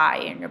die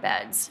in your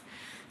beds.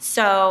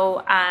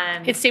 So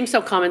it seems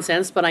so common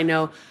sense, but I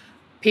know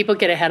people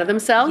get ahead of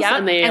themselves. Yeah,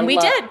 and we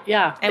did.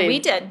 Yeah. And we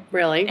did.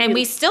 Really? And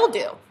we still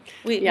do.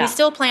 We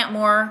still plant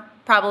more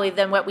probably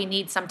than what we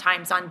need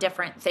sometimes on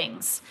different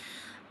things.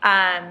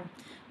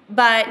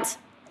 But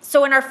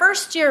so in our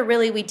first year,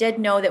 really, we did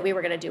know that we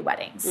were going to do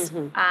weddings.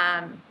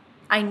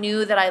 I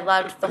knew that I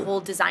loved the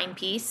whole design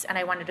piece and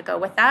I wanted to go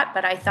with that,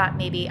 but I thought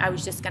maybe I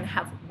was just going to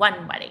have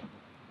one wedding.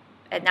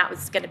 And that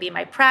was going to be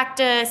my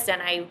practice.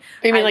 And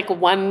You mean like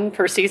one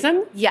per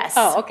season? Yes.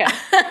 Oh, okay.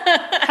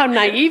 How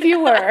naive you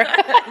were.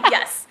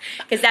 Yes.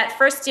 Because that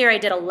first year I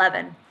did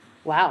 11.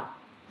 Wow.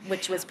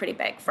 Which was pretty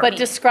big for me. But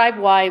describe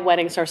why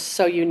weddings are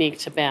so unique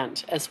to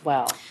Bend as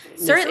well.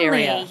 Certainly, this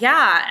area.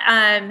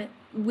 Yeah.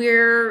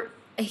 We're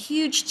a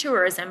huge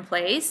tourism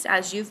place,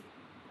 as you've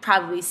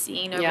probably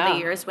seen over the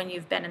years when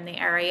you've been in the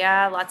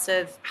area. Lots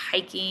of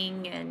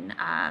hiking in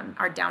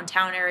our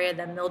downtown area,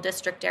 the Mill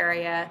District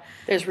area.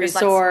 There's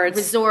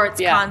resorts,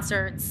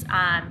 concerts.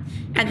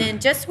 And then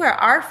just where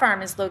our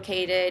farm is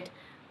located,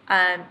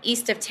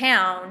 east of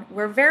town,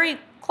 we're very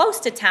close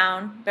to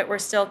town, but we're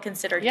still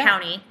considered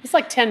county. It's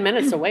like 10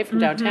 minutes away from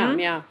downtown,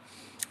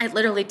 It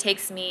literally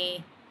takes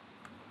me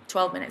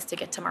 12 minutes to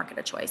get to Market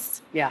of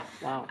Choice. Yeah,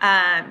 wow.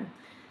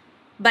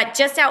 But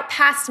just out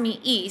past me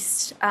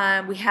east,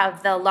 we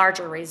have the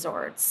larger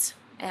resorts.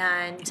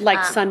 And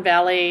like Sun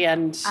Valley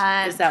and is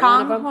that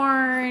one of them?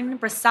 Pronghorn,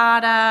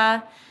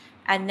 Brasada,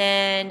 and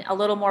then a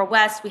little more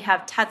west we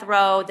have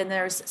Tethrow. Then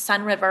there's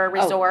Sun River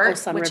Resort,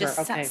 which is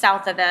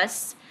south of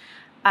us.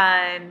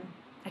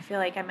 I feel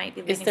like I might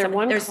be leaving Is there something.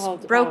 one There's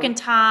called Broken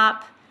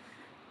Top.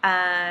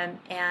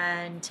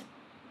 and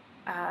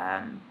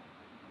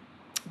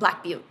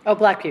Black Butte. Oh,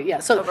 Black Butte, yeah.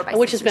 So,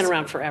 which has been 6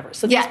 around forever.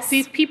 So yes.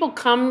 these people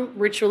come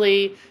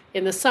ritually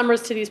in the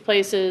summers to these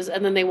places,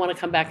 and then they want to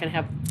come back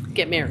and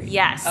get married.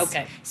 Yes.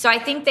 Okay. So I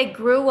think they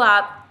grew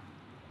up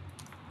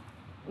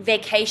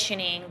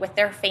vacationing with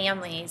their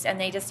families,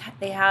 and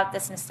they have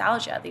this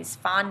nostalgia, these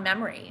fond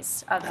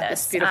memories of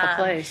this beautiful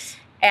place.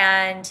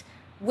 And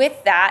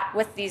with that,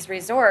 with these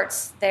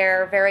resorts,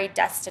 they're very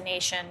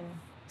destination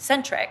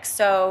centric.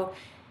 So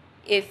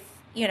if,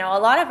 a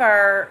lot of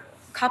our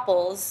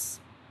couples,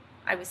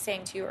 I was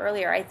saying to you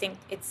earlier, I think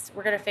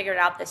we're going to figure it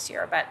out this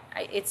year, but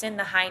it's in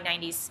the high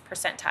 90s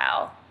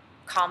percentile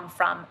come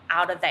from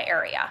out of the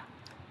area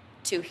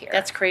to here.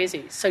 That's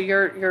crazy. So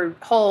your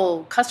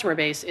whole customer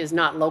base is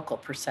not local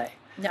per se.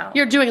 No.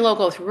 You're doing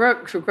local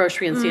through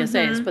grocery and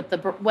CSAs, but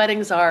the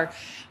weddings are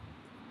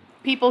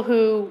people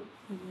who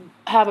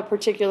have a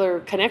particular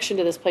connection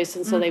to this place,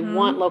 and so they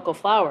want local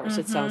flowers,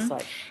 it sounds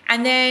like.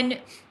 And then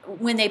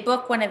when they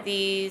book one of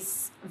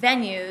these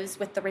venues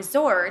with the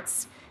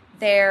resorts,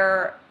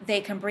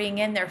 they can bring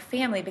in their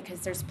family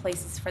because there's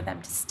places for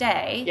them to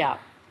stay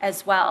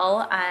as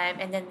well.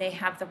 And then they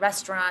have the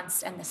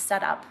restaurants and the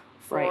setup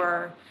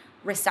for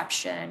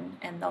reception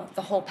and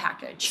the whole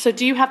package. So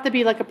do you have to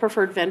be like a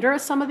preferred vendor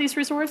at some of these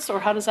resorts, or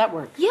how does that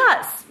work?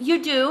 Yes,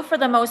 you do for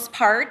the most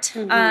part.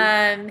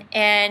 And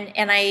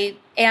I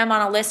am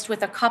on a list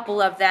with a couple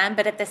of them,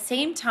 but at the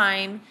same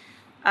time,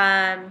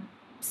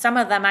 some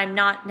of them I'm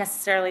not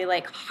necessarily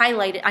like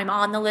highlighted. I'm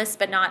on the list,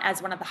 but not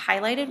as one of the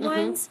highlighted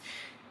ones.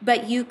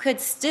 But you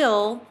could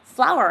still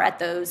flower at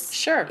those.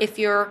 Sure. If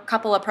your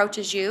couple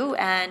approaches you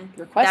and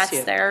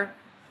that's their,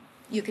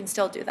 you can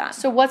still do that.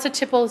 So what's a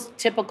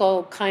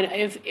typical kind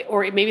of,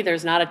 or maybe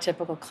there's not a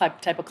typical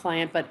type of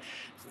client, but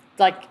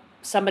like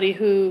somebody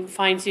who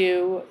finds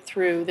you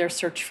through their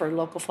search for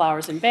local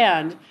flowers and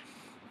Bend,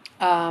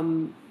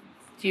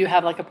 do you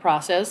have like a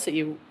process that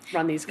you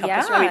run these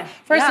couples through? I mean,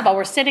 first of all,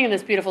 we're sitting in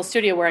this beautiful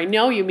studio where I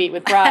know you meet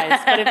with brides,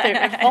 but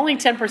if only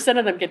 10%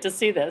 of them get to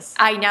see this.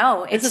 I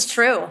know. It's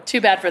true. Too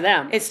bad for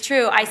them. It's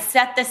true. I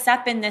set this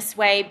up in this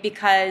way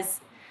because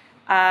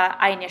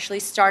I initially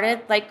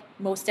started, like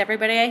most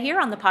everybody I hear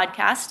on the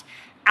podcast,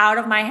 out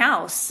of my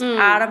house,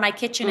 out of my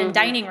kitchen and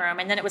dining room.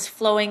 And then it was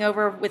flowing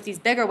over with these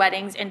bigger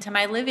weddings into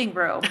my living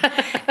room.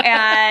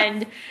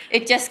 And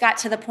it just got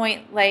to the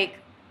point like,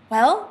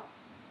 well,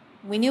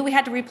 we knew we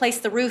had to replace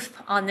the roof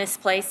on this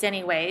place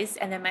anyways.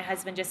 And then my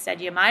husband just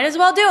said, you might as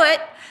well do it.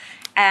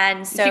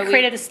 And so you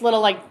created this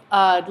little like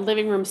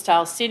living room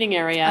style seating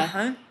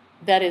area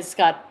that has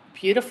got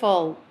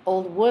beautiful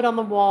old wood on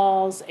the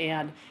walls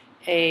and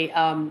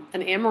an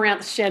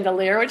amaranth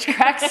chandelier, which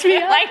cracks me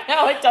up. I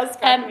know, it does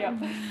crack me up.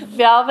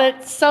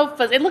 Velvet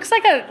sofas. It looks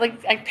like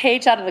a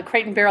page out of the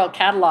Crate and Barrel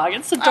catalog.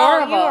 It's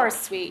adorable. Oh, you are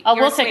sweet. Oh,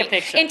 we'll take a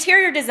picture.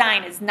 Interior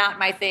design is not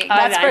my thing.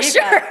 That's for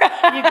sure.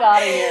 You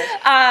got it here.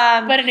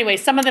 But anyway,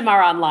 some of them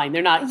are online.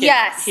 They're not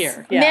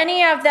here. Yeah.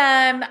 Many of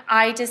them,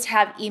 I just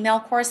have email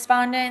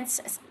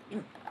correspondence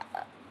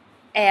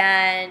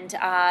and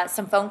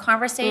some phone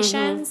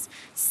conversations.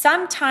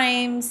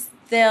 Sometimes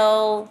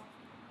they'll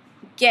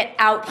get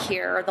out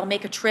here, they'll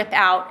make a trip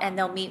out and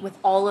they'll meet with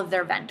all of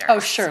their vendors. Oh,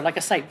 sure, like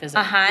a site visit.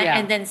 Yeah.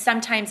 And then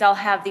sometimes I'll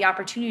have the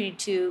opportunity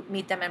to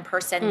meet them in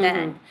person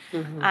then.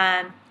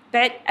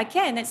 But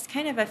again, it's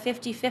kind of a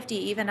 50-50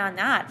 even on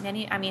that.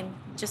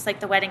 Just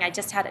like the wedding I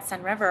just had at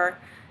Sun River,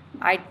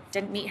 I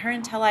didn't meet her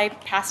until I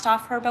passed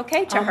off her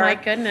bouquet to her. Oh my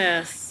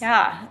goodness.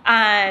 Yeah.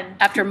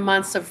 After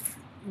months of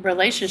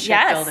relationship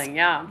building,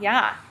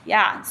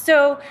 Yeah.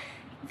 So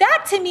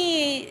that to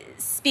me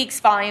speaks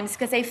volumes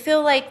because I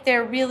feel like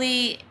they're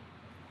really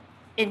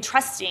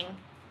entrusting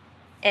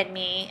in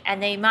me,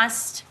 and they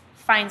must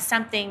find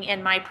something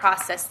in my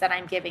process that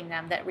I'm giving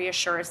them that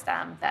reassures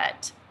them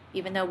that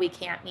even though we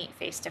can't meet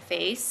face to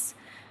face,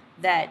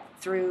 that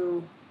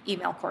through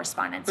email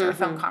correspondence or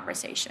phone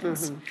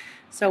conversations.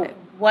 So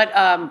what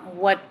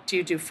do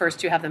you do first?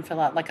 Do you have them fill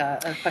out like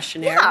a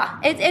questionnaire? Yeah,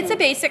 it's a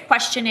basic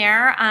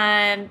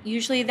questionnaire.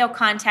 Usually they'll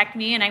contact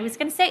me, and I was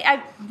going to say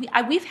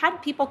we've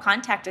had people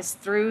contact us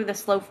through the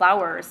Slow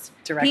Flowers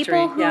directory.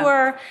 People who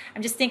are,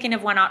 I'm just thinking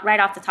of one right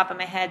off the top of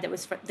my head that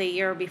was for the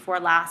year before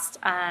last.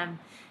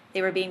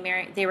 They were being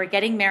married. They were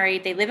getting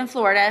married. They live in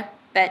Florida,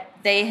 but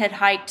they had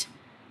hiked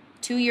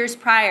 2 years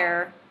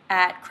prior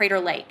at Crater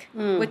Lake,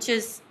 which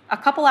is a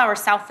couple hours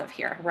south of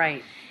here.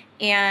 Right.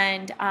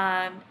 And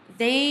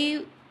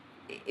it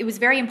was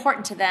very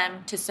important to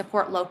them to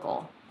support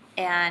local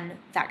and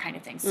that kind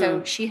of thing.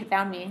 So she had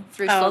found me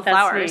through Slow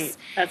Flowers. Neat.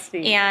 That's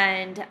neat.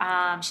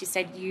 And she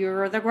said,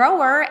 you're the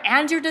grower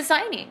and you're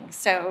designing.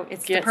 So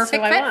it's the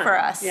perfect fit for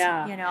us.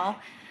 Yeah. You know?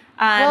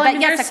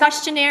 But yes, a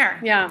questionnaire.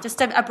 Yeah. Just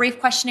a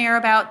brief questionnaire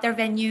about their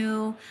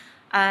venue,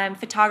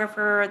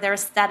 photographer, their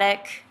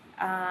aesthetic,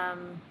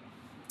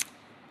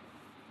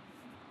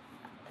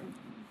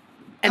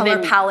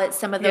 color palette,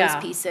 some of those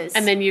pieces.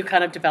 And then you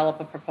kind of develop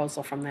a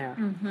proposal from there.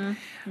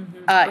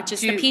 Which is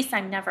the piece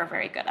I'm never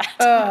very good at.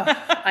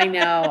 I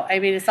know. I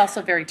mean, it's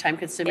also very time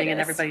consuming and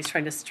everybody's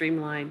trying to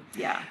streamline.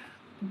 Yeah.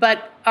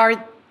 But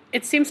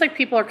it seems like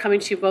people are coming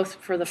to you both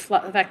for the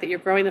fact that you're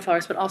growing the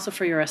flowers, but also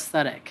for your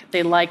aesthetic.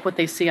 They like what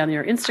they see on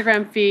your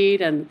Instagram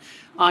feed and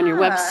on your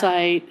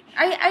website.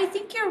 I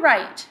think you're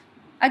right.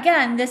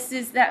 Again,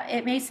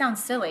 it may sound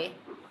silly,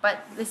 but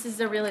this is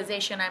the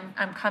realization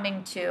I'm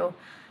coming to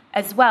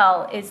as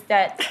well, is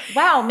that,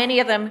 wow, many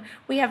of them,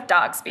 we have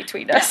dogs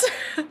between us.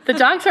 The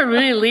dogs are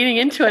really leaning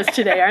into us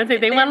today, aren't they?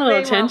 They want a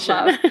little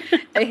attention.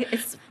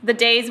 It's the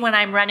days when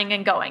I'm running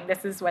and going.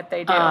 This is what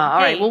they do. All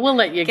right. Well, we'll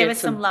let you give us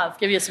some love.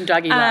 Give you some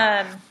doggy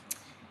love.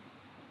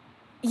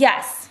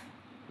 Yes.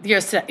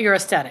 Your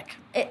aesthetic.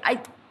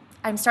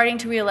 I'm starting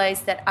to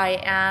realize that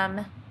I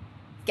am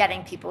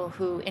getting people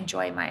who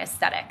enjoy my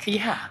aesthetic.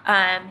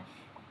 Yeah.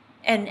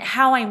 And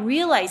how I'm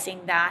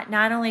realizing that,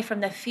 not only from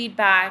the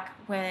feedback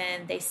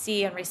when they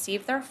see and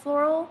receive their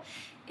floral,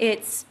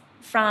 it's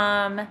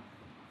from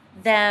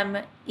them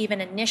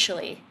even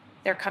initially,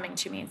 they're coming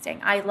to me and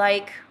saying,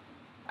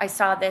 I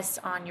saw this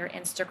on your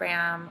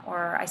Instagram,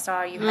 or I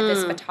saw you had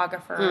this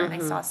photographer, and I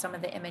saw some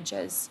of the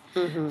images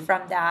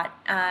from that.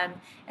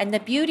 And the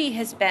beauty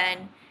has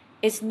been,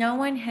 is no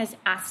one has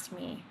asked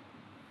me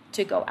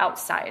to go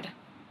outside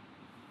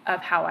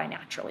of how I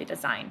naturally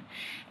design.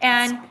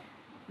 And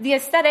the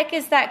aesthetic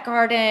is that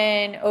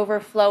garden,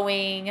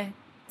 overflowing,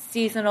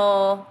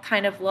 seasonal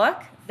kind of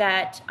look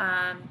that,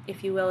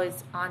 if you will,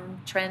 is on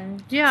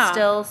trend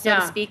still, so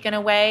to speak, in a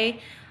way,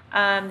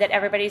 that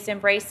everybody's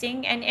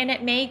embracing. And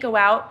it may go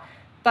out,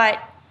 but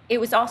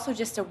it was also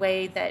just a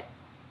way that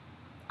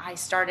I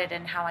started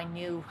and how I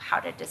knew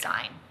how to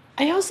design.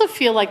 I also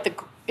feel like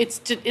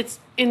it's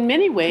in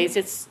many ways,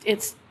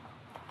 it's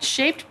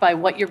shaped by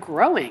what you're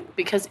growing,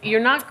 because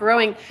you're not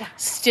growing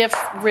stiff,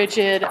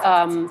 rigid,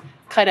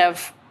 kind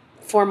of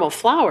formal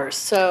flowers.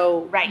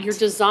 So your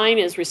design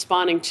is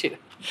responding to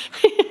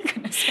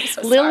Goodness, I'm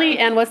so Lily sorry.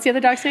 and what's the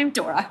other dog's name?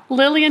 Dora.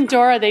 Lily and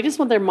Dora. They just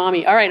want their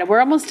mommy. All right, we're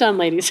almost done,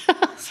 ladies.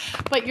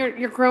 But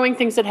you're growing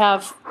things that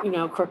have,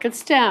 crooked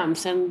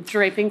stems and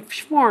draping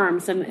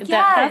forms, and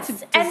that's a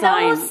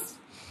design.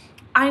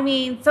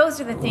 And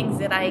those are the things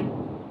that I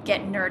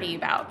get nerdy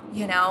about.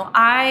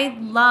 I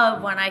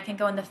love when I can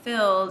go in the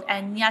field,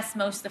 and yes,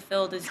 most of the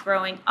field is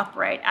growing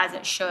upright as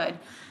it should,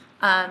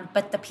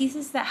 but the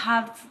pieces that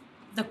have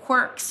the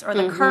quirks or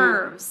the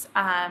curves,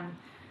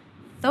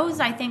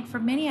 those, I think, for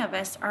many of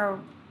us are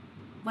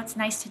what's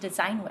nice to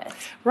design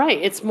with. Right.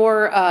 It's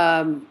more,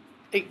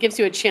 it gives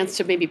you a chance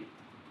to maybe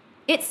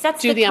it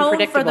sets do the tone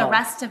unpredictable for the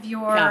rest of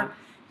your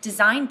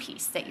design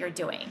piece that you're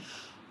doing.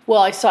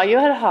 Well, I saw you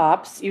at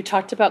Hops. You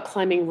talked about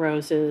climbing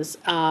roses.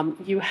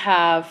 You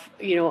have,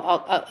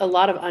 a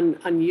lot of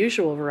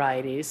unusual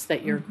varieties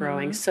that you're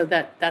growing. So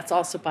that's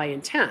also by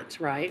intent,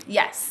 right?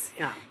 Yes.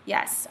 Yeah.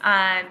 Yes.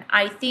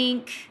 I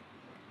think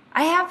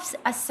I have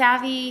a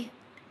savvy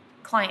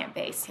client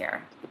base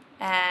here.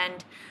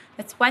 And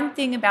that's one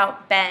thing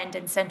about Bend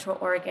and Central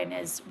Oregon,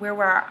 is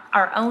we're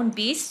our own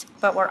beast,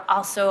 but we're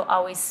also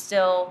always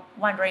still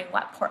wondering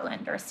what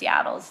Portland or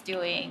Seattle's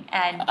doing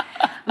and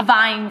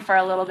vying for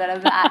a little bit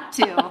of that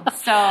too.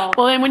 So,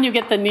 well, then when you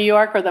get the New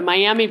York or the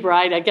Miami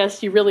bride, I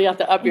guess you really have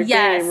to up your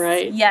game,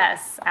 right?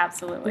 Yes,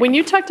 absolutely. When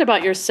you talked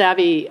about your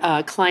savvy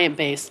client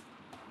base,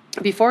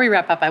 before we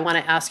wrap up, I want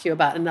to ask you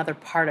about another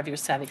part of your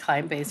savvy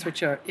client base,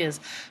 which is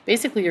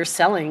basically you're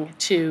selling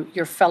to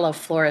your fellow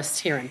florists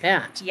here in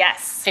Bend.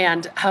 Yes.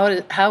 And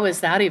how has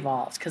that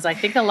evolved? Because I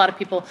think a lot of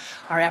people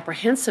are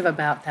apprehensive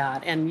about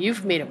that, and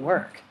you've made it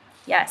work.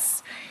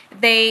 Yes.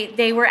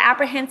 They were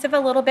apprehensive a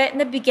little bit in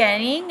the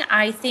beginning.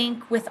 I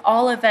think with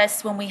all of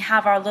us, when we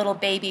have our little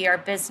baby, our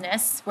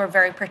business, we're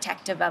very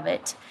protective of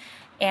it.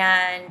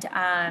 And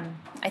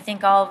I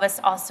think all of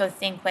us also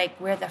think like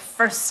we're the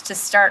first to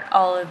start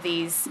all of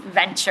these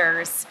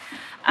ventures.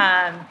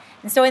 And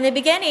so in the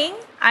beginning,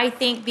 I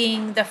think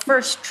being the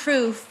first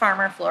true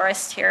farmer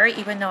florist here,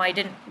 even though I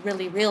didn't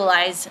really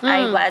realize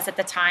I was at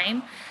the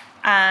time,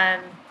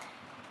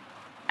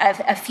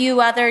 a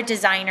few other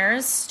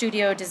designers,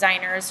 studio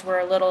designers, were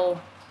a little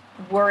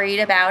worried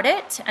about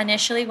it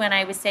initially when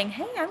I was saying,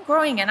 hey, I'm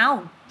growing and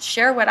I'll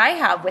share what I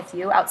have with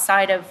you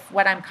outside of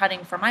what I'm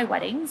cutting for my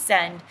weddings.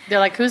 And they're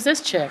like, who's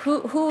this chick?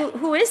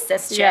 Who is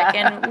this chick?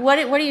 Yeah. And what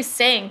are you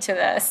saying to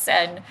this?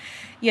 And,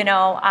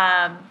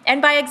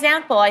 and by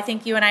example, I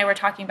think you and I were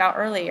talking about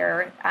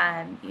earlier,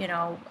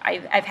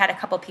 I've had a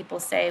couple people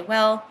say,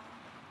 well,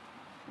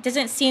 it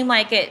doesn't seem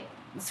like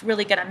it's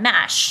really going to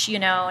mesh,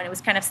 and it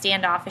was kind of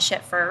standoffish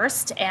at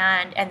first.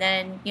 And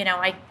then,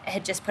 I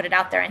had just put it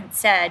out there and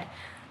said,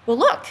 well,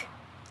 look,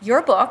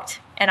 you're booked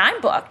and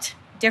I'm booked.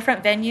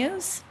 Different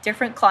venues,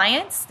 different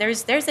clients.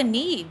 There's a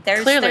need.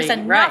 There's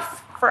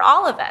enough for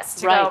all of us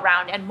to go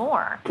around and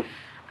more.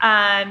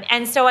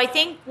 And so I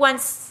think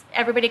once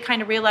everybody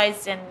kind of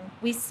realized and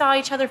we saw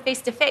each other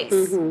face to face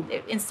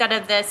instead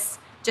of this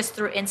just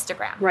through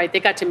Instagram. Right. They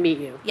got to meet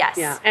you. Yes.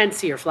 Yeah. And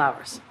see your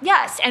flowers.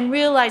 Yes. And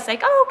realize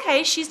like, oh,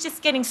 okay, she's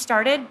just getting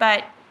started.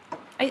 But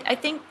I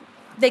think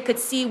they could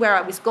see where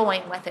I was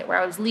going with it, where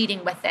I was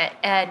leading with it.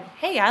 And,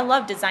 hey, I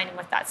love designing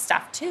with that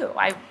stuff, too.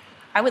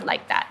 I would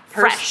like that.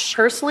 Fresh.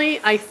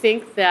 Personally, I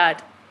think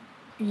that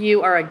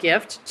you are a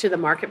gift to the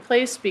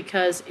marketplace,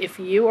 because if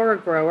you are a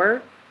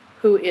grower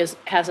who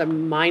has a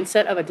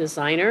mindset of a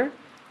designer,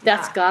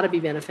 that's got to be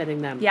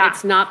benefiting them. Yeah.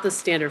 It's not the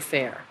standard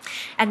fare.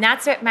 And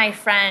that's what my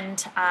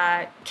friend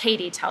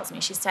Katie tells me.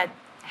 She said,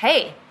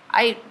 hey,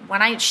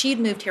 she'd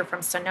moved here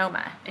from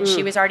Sonoma, and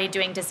she was already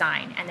doing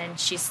design, and then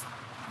she's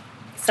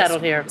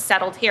settled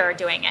here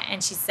doing it.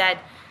 And she said,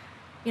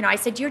 I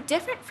said, you're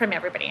different from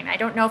everybody. And I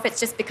don't know if it's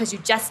just because you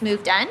just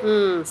moved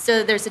in,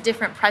 so there's a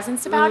different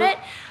presence about it.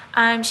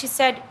 She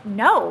said,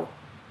 no,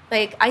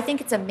 I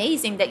think it's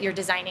amazing that you're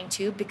designing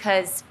too,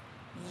 because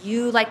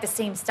you like the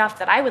same stuff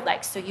that I would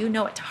like, so you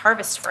know what to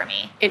harvest for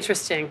me.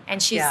 Interesting.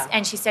 And she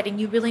said,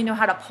 and you really know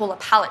how to pull a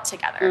palette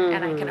together,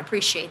 and I can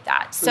appreciate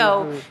that.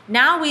 So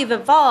now we've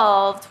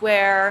evolved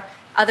where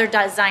other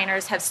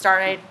designers have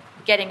started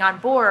getting on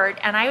board,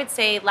 and I would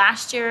say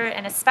last year,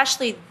 and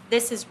especially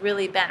this has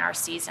really been our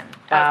season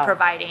of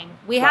providing.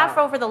 We have for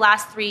over the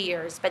last 3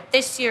 years, but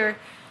this year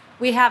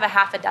we have a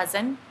half a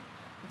dozen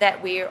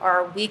that we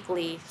are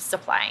weekly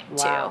supplying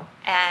to,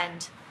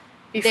 and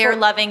they're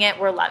loving it.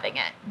 We're loving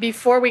it.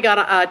 Before we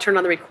got turned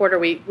on the recorder,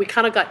 we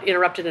kind of got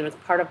interrupted in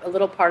a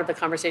little part of the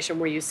conversation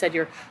where you said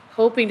you're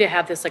hoping to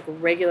have this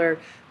regular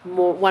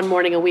one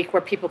morning a week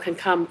where people can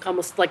come,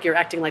 almost like you're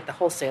acting like the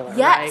wholesaler.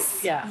 Yes.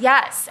 Right? Yeah.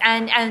 Yes.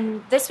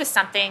 And this was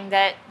something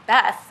that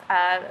Beth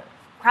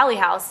Crowley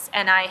House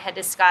and I had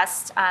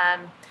discussed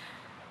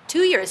 2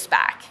 years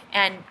back,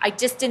 and I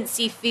just didn't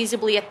see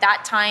feasibly at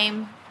that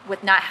time,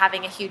 with not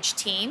having a huge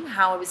team,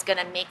 how I was going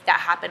to make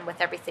that happen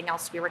with everything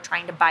else we were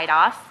trying to bite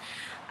off.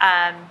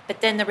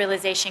 But then the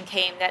realization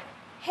came that,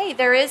 hey,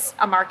 there is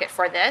a market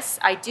for this.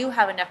 I do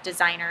have enough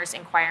designers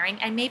inquiring,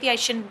 and maybe I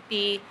shouldn't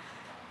be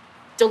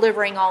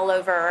delivering all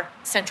over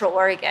Central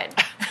Oregon.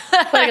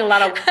 Putting a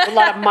lot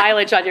of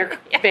mileage on your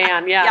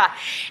van, yeah.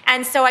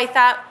 And so I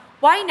thought,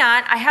 why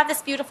not? I have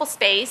this beautiful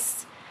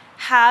space.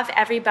 Have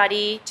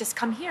everybody just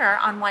come here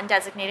on one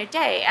designated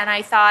day. And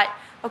I thought,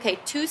 okay,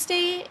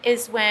 Tuesday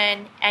is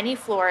when any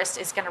florist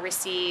is going to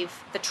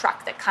receive the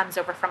truck that comes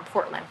over from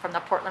Portland, from the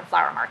Portland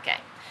Flower Market.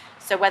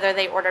 So whether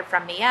they ordered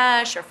from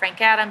Miesh or Frank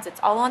Adams, it's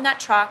all on that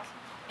truck,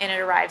 and it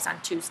arrives on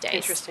Tuesdays.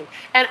 Interesting.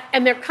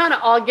 And they're kind of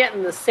all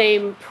getting the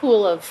same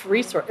pool of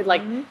resources.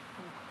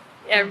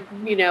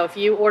 If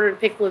you ordered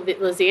pink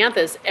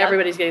Lisianthus,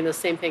 everybody's getting the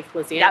same pink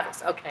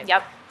Lisianthus. Okay.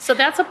 Yep. So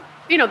that's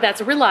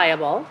that's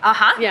reliable.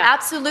 Yeah.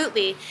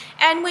 Absolutely.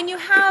 And when you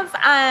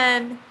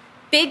have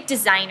big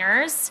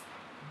designers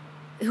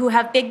who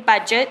have big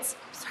budgets,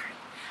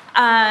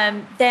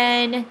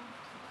 then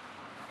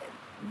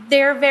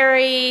they're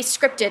very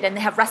scripted, and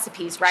they have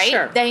recipes, right?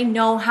 Sure. They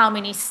know how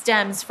many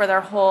stems for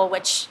their whole,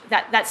 which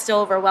that still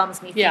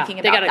overwhelms me thinking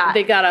about that.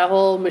 They got a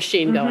whole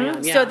machine going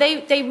on. Yeah. So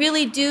they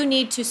really do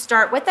need to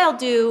start. What they'll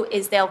do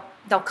is they'll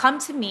come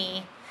to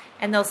me,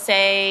 and they'll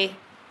say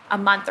a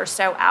month or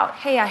so out,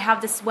 hey, I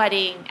have this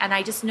wedding, and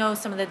I just know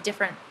some of the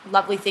different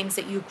lovely things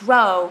that you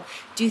grow.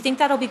 Do you think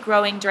that'll be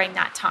growing during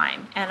that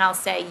time? And I'll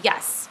say,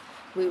 yes,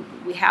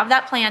 we have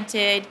that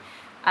planted.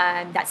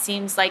 That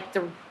seems like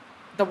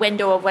the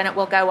window of when it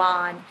will go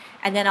on.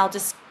 And then I'll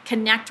just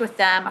connect with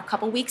them a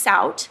couple weeks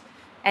out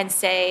and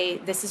say,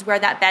 this is where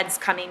that bed's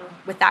coming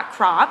with that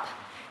crop.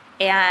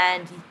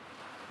 And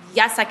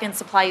yes, I can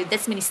supply you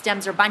this many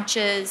stems or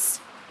bunches,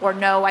 or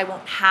no, I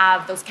won't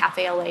have those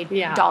Cafe LA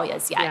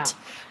dahlias yet. Yeah.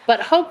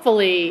 But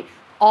hopefully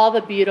all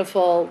the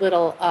beautiful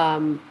little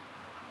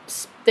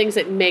things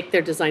that make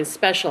their design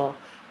special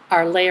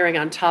are layering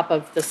on top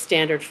of the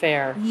standard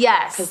fare.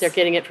 Yes. Because they're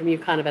getting it from you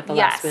kind of at the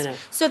last minute.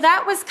 So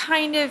that was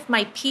kind of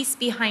my piece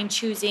behind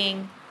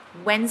choosing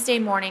Wednesday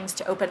mornings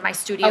to open my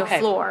studio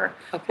floor,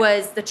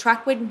 was the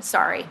truck would,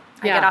 I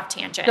get off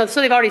tangent. No,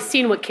 so they've already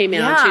seen what came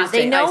in on Tuesday.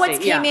 They know what's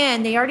came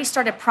in. They already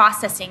started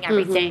processing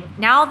everything.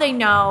 Now they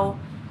know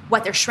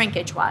what their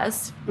shrinkage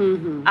was.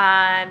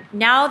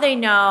 Now they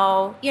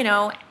know,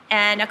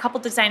 and a couple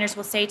designers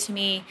will say to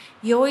me,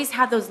 you always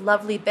have those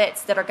lovely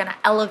bits that are going to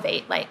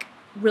elevate,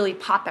 really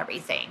pop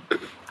everything.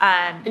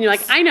 And you're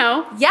like, I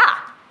know.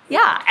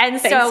 Yeah.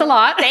 And thanks a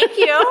lot. Thank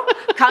you.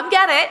 Come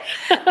get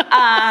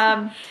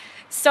it.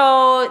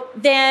 So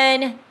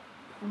then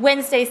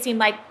Wednesday seemed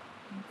like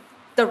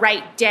the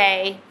right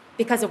day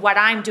because of what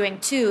I'm doing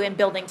too and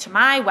building to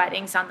my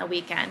weddings on the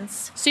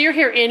weekends. So you're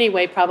here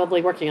anyway,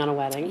 probably working on a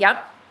wedding.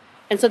 Yep.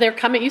 And so they're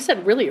coming, you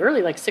said really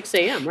early, like 6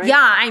 a.m., right?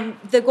 Yeah,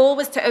 the goal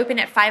was to open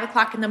at 5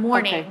 o'clock in the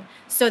morning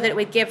so that it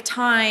would give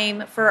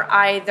time for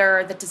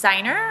either the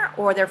designer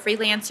or their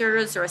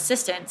freelancers or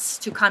assistants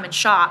to come and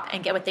shop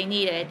and get what they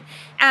needed.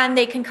 And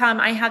they can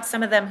come, I have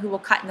some of them who will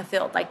cut in the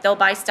field. They'll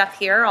buy stuff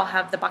here, I'll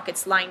have the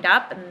buckets lined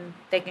up and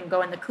they can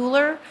go in the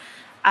cooler.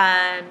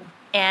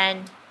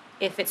 And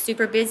if it's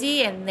super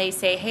busy and they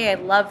say, hey, I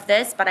love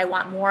this, but I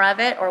want more of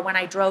it, or when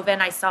I drove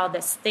in, I saw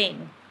this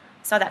thing.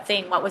 Saw that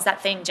thing. What was that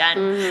thing, Jen?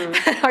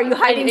 Are you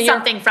hiding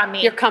something from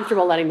me? You're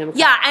comfortable letting them come.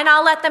 Yeah, and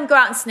I'll let them go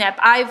out and snip.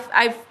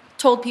 I've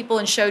told people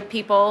and showed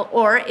people,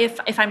 or if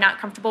I'm not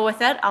comfortable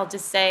with it, I'll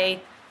just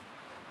say,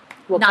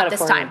 not this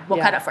time. We'll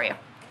cut it for you.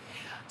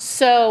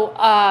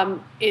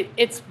 So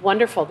it's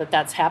wonderful that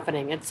that's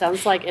happening. It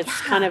sounds like it's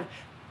kind of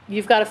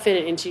you've got to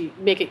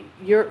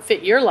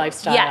fit your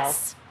lifestyle.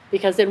 Yes.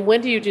 Because then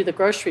when do you do the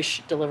grocery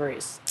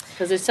deliveries?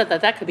 Because they said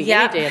that could be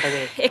any day of the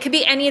week. It could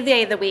be any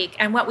day of the week.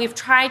 And what we've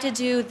tried to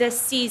do this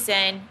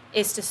season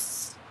is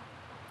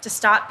to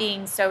stop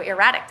being so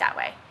erratic that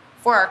way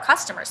for our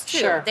customers too.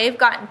 Sure. They've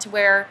gotten to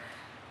where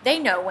they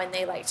know when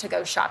they like to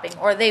go shopping,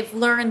 or they've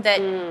learned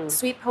that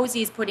Sweet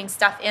Posy is putting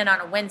stuff in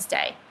on a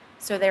Wednesday.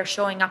 So they're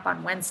showing up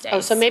on Wednesdays.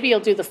 Oh, so maybe you'll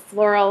do the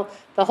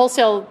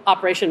wholesale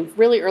operation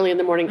really early in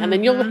the morning, and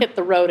then you'll hit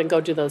the road and go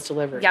do those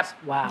deliveries. Yep.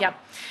 Wow. Yep.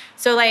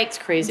 So like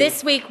crazy.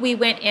 This week we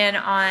went in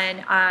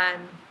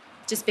on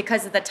just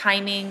because of the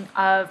timing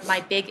of my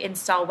big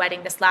install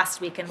wedding this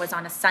last weekend was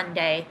on a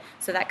Sunday.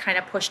 So that kind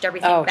of pushed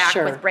everything back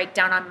with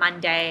breakdown on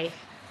Monday.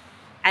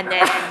 And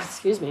then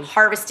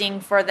harvesting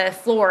for the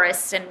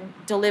florist and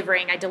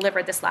delivering. I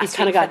delivered this last week. You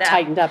kind of got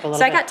tightened up a little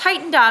bit. So I got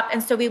tightened up,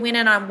 and so we went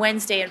in on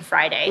Wednesday and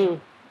Friday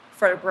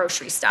for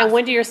grocery stuff. And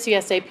when do your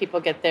CSA people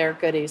get their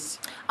goodies?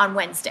 On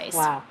Wednesdays.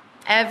 Wow.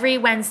 Every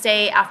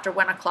Wednesday after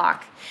 1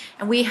 o'clock.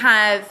 And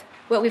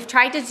what we've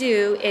tried to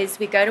do is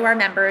we go to our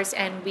members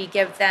and we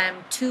give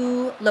them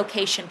 2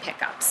 location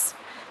pickups.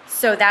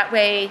 So that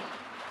way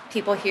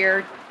people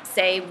here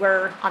say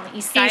we're on the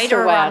east side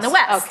or we're on the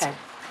west. Okay.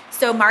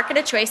 So Market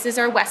of Choice is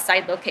our west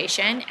side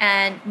location,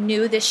 and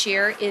new this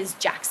year is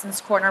Jackson's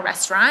Corner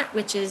Restaurant,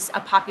 which is a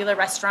popular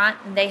restaurant,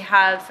 and they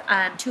have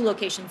 2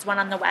 locations, one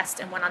on the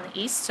west and one on the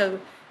east. So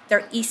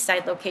their east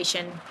side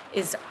location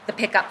is the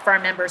pickup for our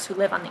members who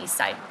live on the east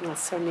side.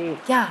 That's so neat.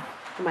 Yeah.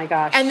 Oh my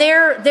gosh. And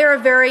they're a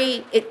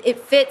very it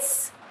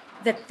fits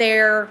that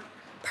they're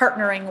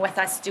partnering with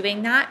us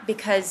doing that,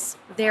 because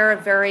they're a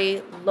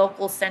very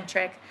local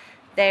centric.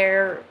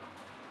 Their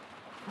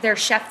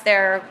chef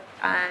there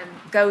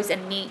goes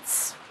and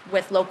meets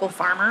with local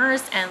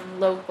farmers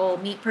and local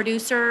meat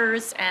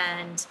producers,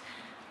 and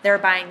they're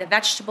buying the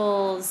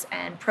vegetables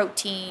and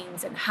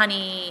proteins and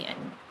honey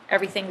and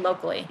everything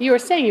locally. You were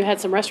saying you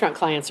had some restaurant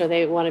clients. Are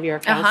they one of your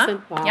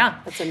accounts? Wow, yeah.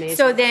 That's amazing.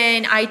 So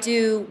then I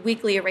do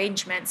weekly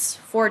arrangements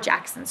for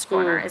Jackson's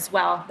Corner as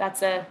well.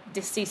 That's a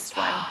deceased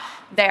one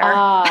there.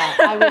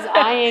 I was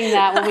eyeing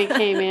that when we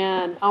came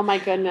in. Oh my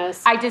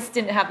goodness. I just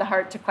didn't have the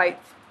heart to quite...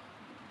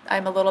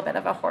 I'm a little bit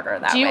of a hoarder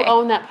that way. Do you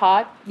own that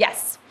pot?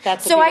 Yes.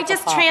 That's so I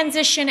just pot.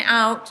 Transition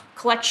out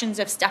collections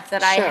of stuff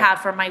that I have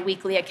for my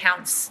weekly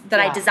accounts that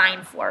I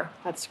design for.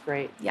 That's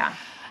great. Yeah.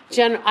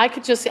 Jen, I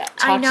could just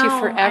talk to you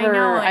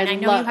forever. I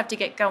know you have to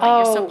get going.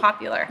 You're so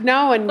popular.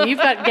 No, and you've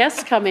got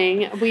guests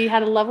coming. We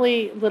had a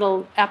lovely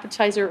little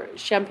appetizer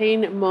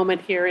champagne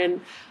moment here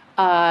in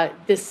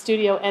this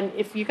studio, and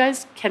if you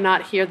guys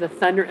cannot hear the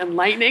thunder and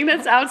lightning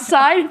that's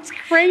outside, it's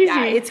crazy.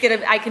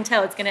 Yeah, I can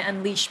tell it's gonna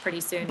unleash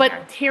pretty soon.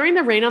 But hearing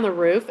the rain on the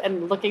roof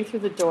and looking through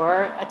the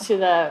door to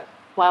the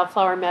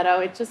wildflower meadow,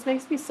 it just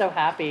makes me so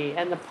happy.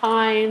 And the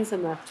pines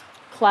and the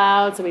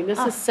clouds. I mean, this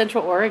is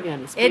Central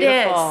Oregon. It's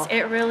beautiful. It is.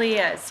 It really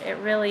is. It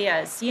really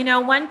is. You know,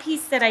 one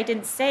piece that I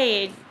didn't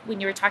say when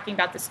you were talking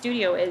about the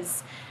studio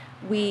is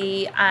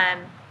we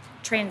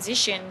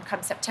transition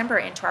come September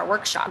into our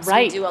workshops.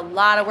 Right. We do a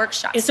lot of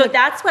workshops. So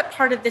that's what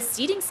part of the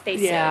seating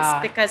space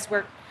is, because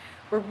we're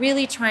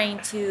really trying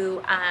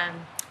to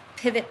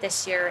pivot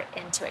this year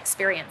into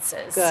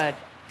experiences. Good.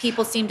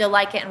 People seem to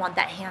like it and want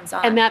that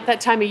hands-on. And that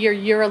time of year,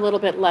 you're a little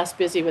bit less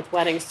busy with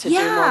weddings to do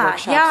more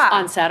workshops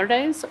on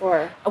Saturdays,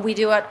 or? We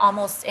do it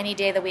almost any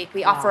day of the week.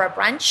 We offer a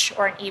brunch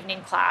or an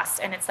evening class,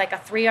 and it's like a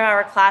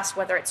 3-hour class,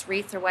 whether it's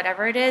wreath or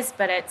whatever it is,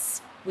 but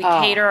we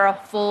cater a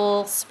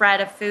full spread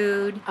of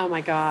food. Oh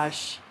my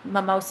gosh.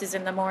 Mimosas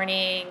in the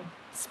morning,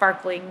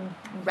 sparkling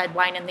red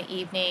wine in the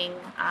evening.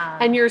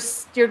 And your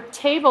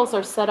tables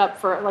are set up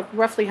for, like,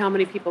 roughly how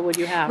many people would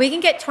you have? We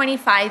can get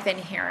 25 in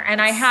here, and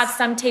I have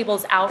some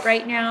tables out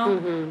right now.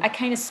 Mm-hmm. I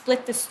kind of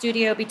split the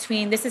studio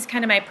between, this is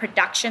kind of my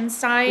production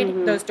side.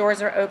 Mm-hmm. Those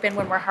doors are open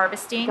when we're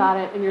harvesting. Got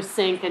it, and your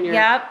sink and your...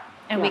 Yep,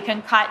 and we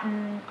can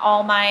cotton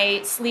all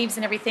my sleeves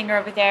and everything are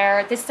over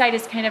there. This side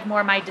is kind of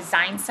more my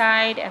design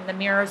side, and the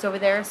mirrors over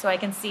there so I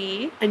can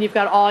see. And you've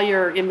got all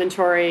your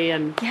inventory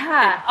and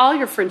all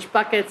your French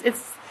buckets.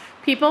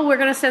 People, we're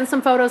going to send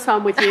some photos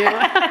home with you.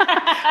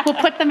 We'll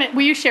put them in.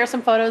 Will you share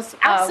some photos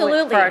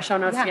absolutely. For our show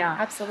notes? Yeah,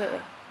 absolutely.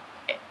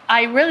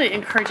 I really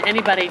encourage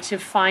anybody to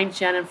find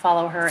Jen and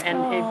follow her.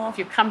 And if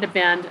you come to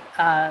Bend,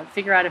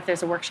 figure out if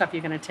there's a workshop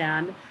you can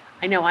attend.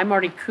 I know I'm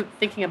already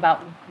thinking about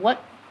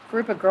what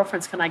group of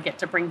girlfriends can I get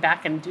to bring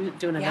back and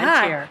do an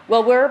event here.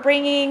 Well, we're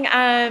bringing...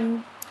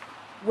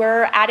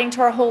 we're adding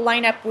to our whole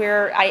lineup.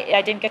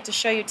 I didn't get to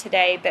show you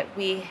today, but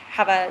we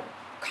have a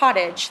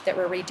cottage that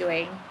we're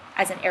redoing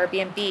as an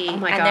Airbnb. Oh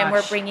my and gosh. then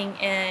we're bringing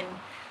in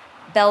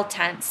bell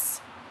tents,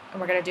 and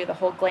we're going to do the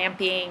whole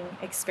glamping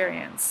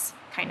experience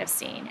kind of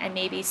scene, and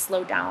maybe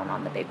slow down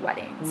on the big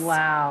weddings.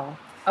 Wow.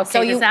 Okay.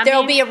 So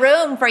there'll be a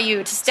room for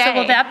you to stay. So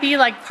will that be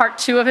like part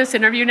 2 of this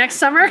interview next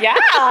summer? Yeah.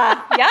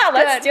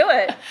 Let's do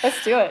it.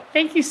 Let's do it.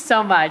 Thank you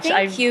so much.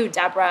 Thank you,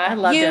 Deborah. I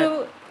loved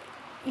it.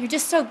 You're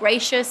just so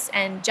gracious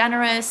and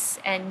generous,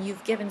 and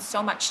you've given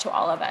so much to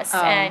all of us.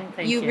 And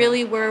you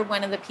really were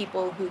one of the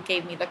people who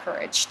gave me the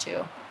courage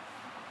to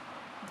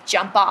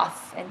jump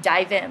off and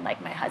dive in,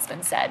 like my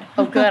husband said.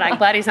 Oh, good. I'm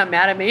glad he's not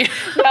mad at me.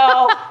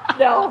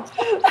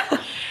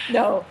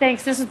 No.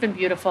 Thanks. This has been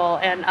beautiful.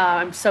 And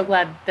I'm so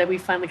glad that we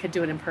finally could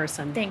do it in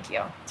person. Thank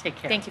you. Take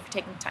care. Thank you for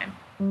taking the time.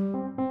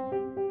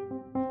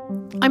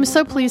 I'm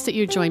so pleased that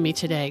you joined me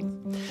today.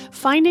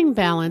 Finding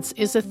balance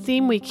is a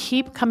theme we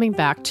keep coming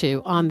back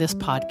to on this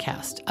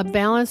podcast, a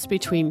balance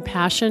between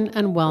passion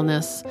and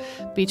wellness,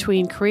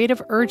 between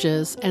creative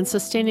urges and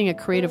sustaining a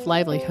creative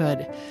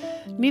livelihood.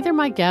 Neither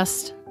my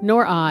guest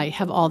nor I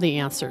have all the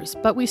answers,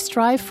 but we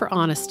strive for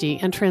honesty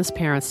and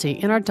transparency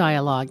in our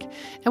dialogue,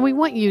 and we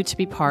want you to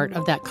be part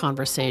of that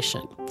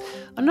conversation.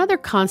 Another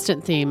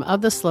constant theme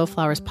of the Slow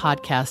Flowers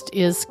podcast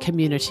is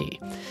community.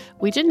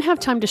 We didn't have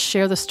time to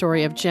share the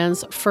story of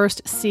Jen's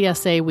first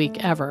CSA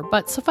week ever,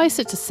 but suffice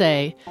it to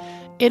say,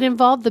 it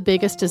involved the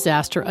biggest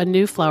disaster a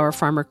new flower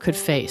farmer could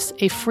face,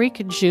 a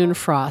freak June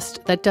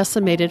frost that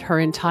decimated her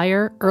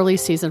entire early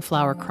season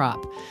flower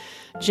crop.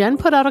 Jen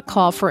put out a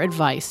call for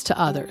advice to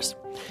others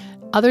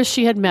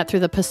she had met through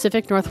the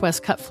Pacific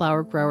Northwest Cut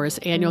Flower Growers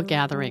annual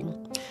gathering.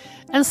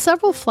 And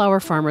several flower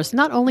farmers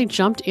not only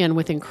jumped in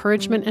with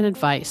encouragement and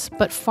advice,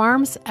 but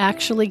farms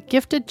actually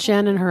gifted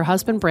Jen and her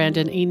husband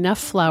Brandon enough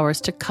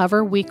flowers to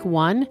cover week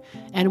 1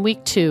 and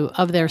week 2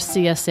 of their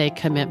CSA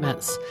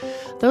commitments.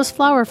 Those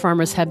flower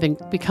farmers have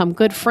become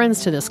good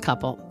friends to this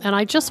couple, and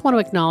I just want to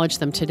acknowledge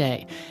them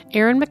today.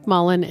 Aaron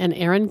McMullen and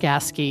Aaron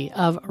Gasky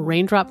of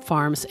Raindrop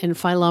Farms in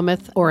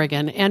Philomath,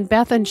 Oregon, and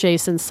Beth and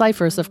Jason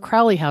Cyphers of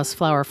Crowley House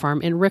Flower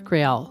Farm in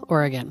Rickreall,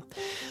 Oregon.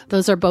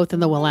 Those are both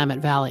in the Willamette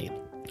Valley.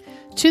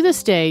 To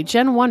this day,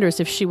 Jen wonders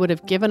if she would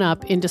have given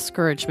up in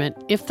discouragement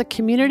if the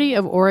community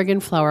of Oregon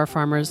flower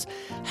farmers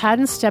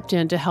hadn't stepped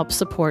in to help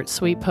support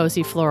Sweet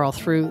Posy Floral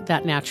through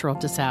that natural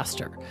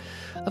disaster.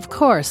 Of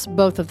course,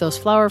 both of those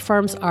flower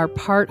farms are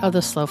part of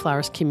the Slow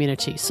Flowers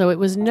community, so it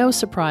was no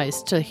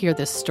surprise to hear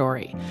this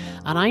story.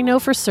 And I know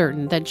for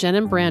certain that Jen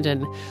and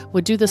Brandon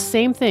would do the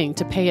same thing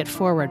to pay it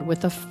forward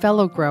with a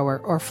fellow grower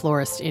or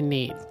florist in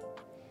need.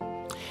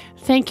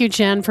 Thank you,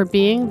 Jen, for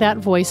being that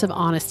voice of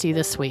honesty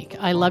this week.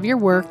 I love your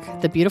work,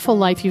 the beautiful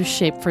life you've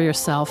shaped for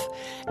yourself,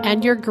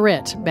 and your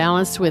grit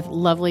balanced with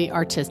lovely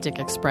artistic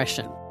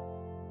expression.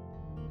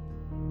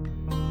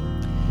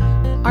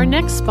 Our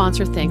next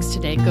sponsor thanks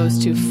today goes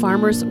to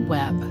Farmers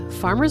Web.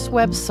 Farmers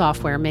Web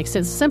software makes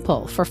it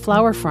simple for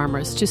flower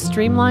farmers to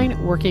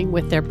streamline working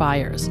with their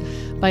buyers.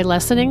 By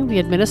lessening the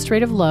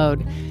administrative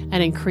load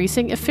and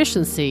increasing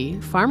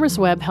efficiency, Farmers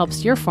Web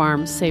helps your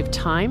farm save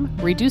time,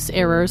 reduce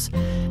errors,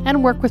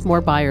 and work with more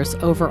buyers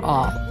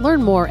overall.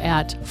 Learn more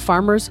at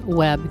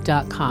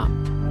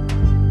farmersweb.com.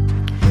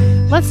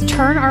 Let's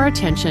turn our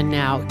attention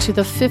now to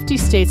the 50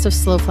 States of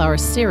Slow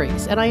Flowers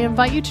series, and I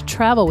invite you to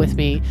travel with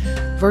me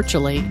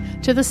virtually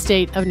to the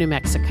state of New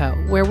Mexico,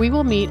 where we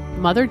will meet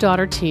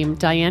mother-daughter team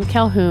Diane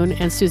Calhoun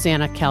and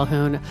Susanna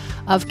Calhoun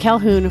of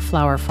Calhoun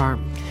Flower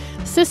Farm.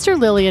 Sister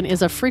Lillian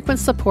is a frequent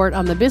support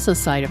on the business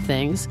side of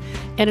things,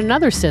 and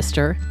another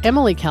sister,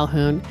 Emily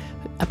Calhoun,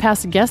 a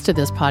past guest of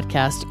this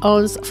podcast,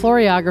 owns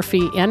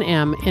Floriography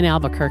NM in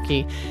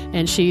Albuquerque,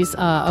 and she's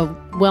a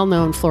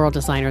well-known floral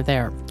designer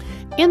there.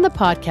 In the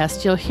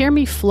podcast, you'll hear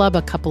me flub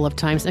a couple of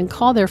times and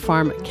call their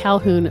farm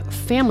Calhoun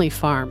Family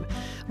Farm.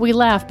 We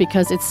laugh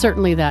because it's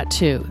certainly that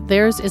too.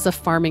 Theirs is a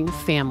farming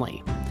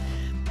family.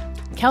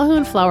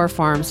 Calhoun Flower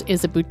Farms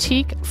is a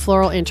boutique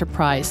floral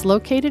enterprise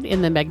located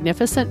in the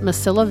magnificent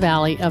Mesilla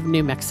Valley of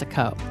New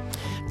Mexico.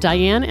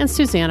 Diane and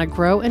Susanna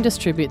grow and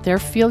distribute their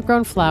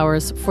field-grown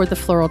flowers for the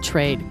floral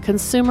trade,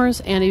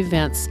 consumers, and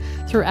events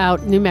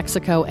throughout New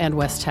Mexico and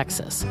West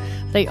Texas.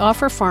 They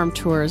offer farm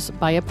tours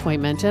by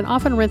appointment and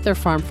often rent their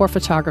farm for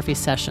photography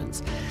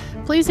sessions.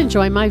 Please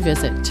enjoy my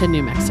visit to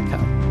New Mexico.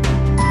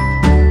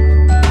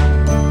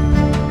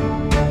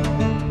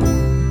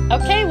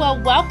 Okay,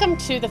 well, welcome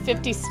to the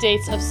 50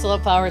 States of Slow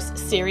Flowers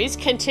series,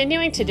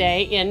 continuing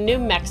today in New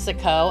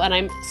Mexico, and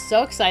I'm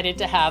so excited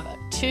to have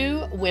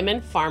two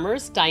women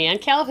farmers, Diane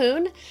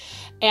Calhoun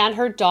and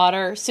her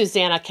daughter,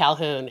 Susanna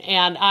Calhoun.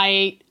 And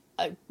I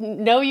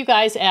know you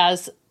guys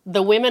as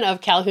the women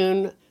of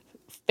Calhoun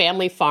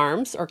Family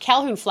Farms, or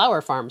Calhoun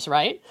Flower Farms,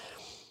 right?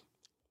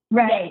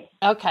 Right.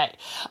 Okay.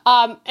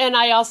 And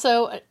I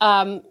also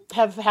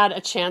have had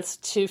a chance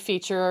to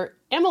feature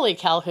Emily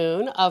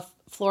Calhoun of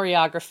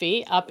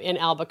Floriography up in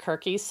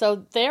Albuquerque.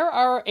 So there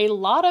are a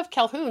lot of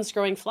Calhouns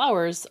growing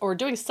flowers or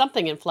doing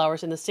something in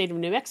flowers in the state of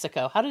New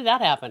Mexico. How did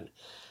that happen?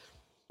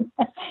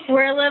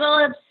 We're a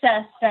little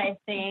obsessed, I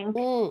think.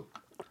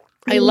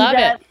 I love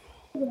it.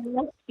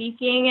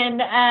 Speaking,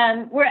 and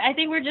I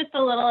think we're just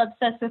a little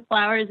obsessed with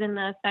flowers and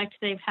the effect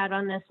they've had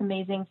on this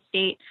amazing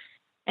state.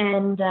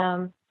 And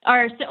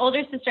our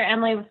older sister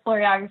Emily with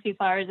Floriography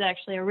Flowers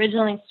actually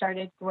originally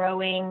started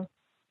growing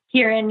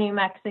here in New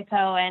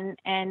Mexico, and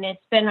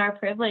it's been our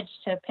privilege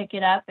to pick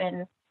it up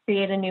and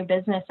create a new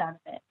business out of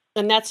it.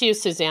 And that's you,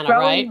 Susanna,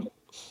 right?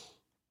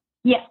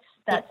 Yes,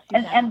 that's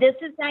and this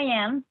is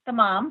Diane, the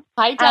mom.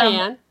 Hi,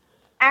 Diane.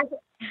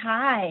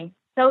 Hi.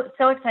 So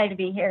excited to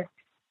be here.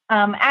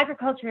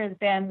 Agriculture has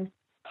been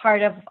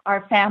part of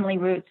our family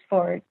roots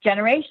for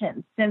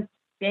generations, since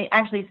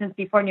actually since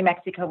before New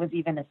Mexico was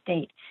even a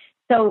state.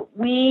 So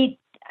we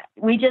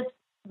just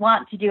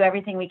want to do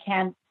everything we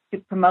can to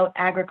promote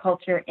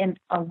agriculture in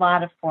a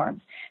lot of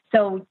forms.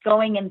 So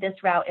going in this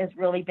route has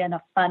really been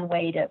a fun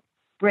way to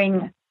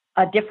bring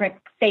a different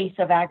face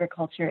of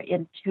agriculture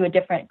into a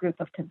different group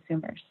of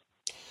consumers.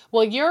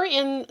 Well, you're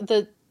in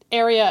the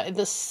area,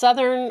 the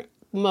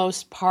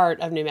southernmost part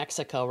of New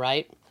Mexico,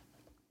 right?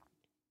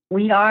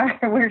 We are.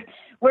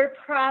 We're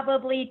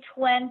probably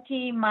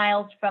 20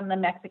 miles from the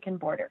Mexican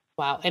border.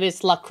 Wow. And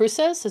it's Las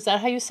Cruces? Is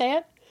that how you say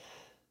it?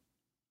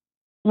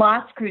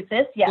 Las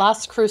Cruces, yes.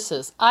 Las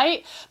Cruces.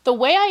 I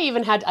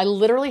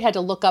literally had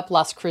to look up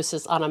Las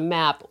Cruces on a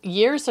map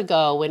years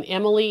ago when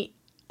Emily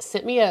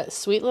sent me a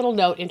sweet little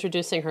note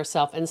introducing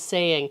herself and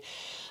saying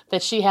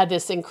that she had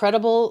this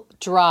incredible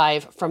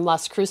drive from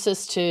Las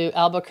Cruces to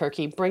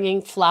Albuquerque,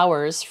 bringing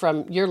flowers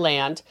from your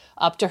land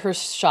up to her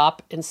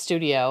shop and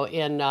studio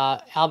in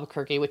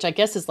Albuquerque, which I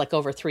guess is like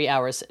over 3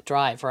 hours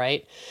drive,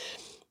 right?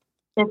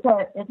 It's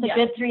a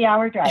good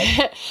 3-hour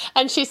drive.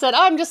 And she said,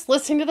 I'm just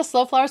listening to the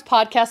Slow Flowers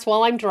podcast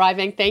while I'm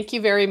driving. Thank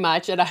you very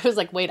much. And I was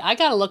like, wait, I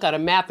got to look on a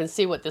map and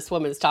see what this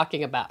woman's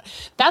talking about.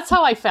 That's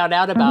how I found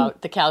out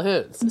about the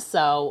Calhouns.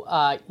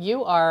 So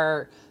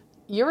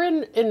you're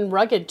in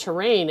rugged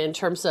terrain in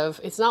terms of,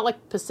 it's not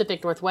like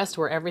Pacific Northwest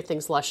where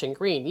everything's lush and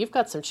green. You've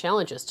got some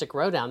challenges to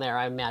grow down there,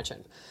 I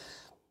imagine.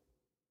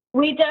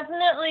 We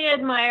definitely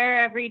admire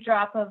every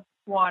drop of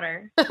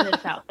water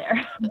that's out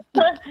there.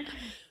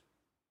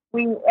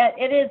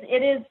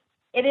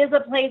 It is a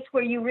place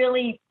where you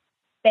really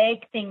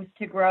beg things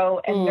to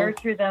grow and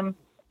nurture them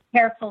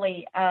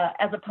carefully,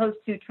 as opposed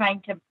to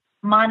trying to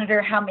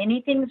monitor how many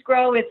things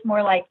grow. It's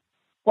more like,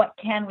 what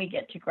can we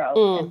get to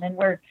grow? And then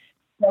we're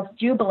most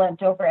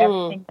jubilant over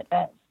everything that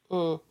does.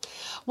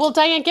 Well,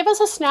 Diane, give us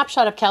a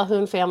snapshot of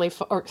Calhoun Family,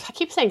 or I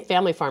keep saying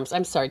Family Farms.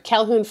 I'm sorry,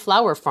 Calhoun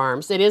Flower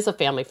Farms. It is a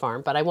family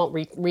farm, but I won't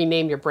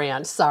rename your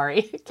brand.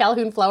 Sorry,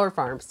 Calhoun Flower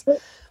Farms.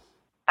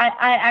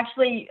 I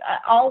actually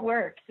all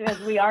work because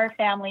we are a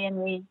family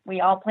and we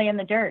all play in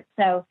the dirt.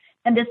 So,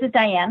 and this is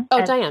Diane.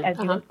 Oh, Diane. As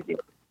you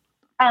introduced.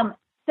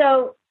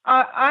 So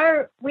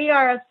we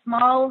are a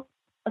small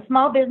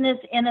business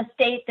in a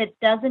state that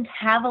doesn't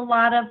have a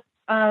lot of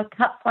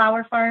cut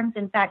flower farms.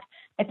 In fact,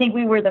 I think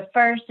we were the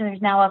first, and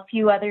there's now a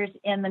few others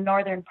in the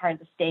northern part of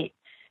the state,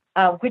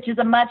 which is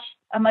a much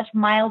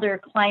milder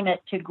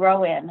climate to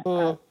grow in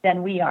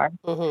than we are.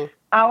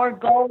 Our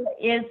goal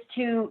is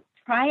to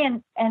try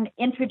and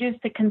introduce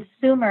the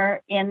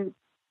consumer in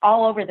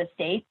all over the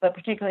state, but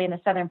particularly in the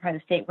southern part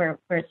of the state where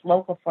it's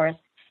local for us,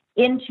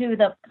 into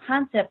the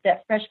concept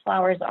that fresh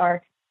flowers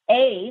are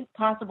A,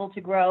 possible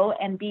to grow,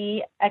 and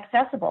B,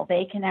 accessible.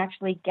 They can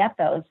actually get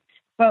those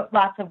for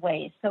lots of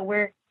ways. So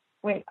we're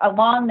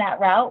along that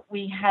route.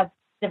 We have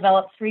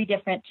developed 3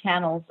 different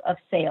channels of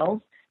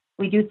sales.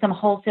 We do some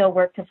wholesale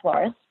work to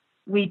florists.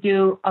 We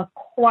do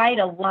quite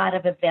a lot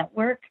of event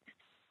work.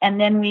 And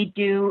then we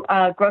do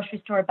grocery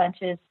store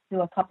bunches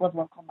to a couple of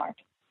local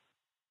markets.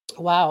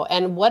 Wow.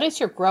 And what is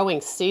your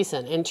growing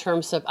season in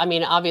terms of, I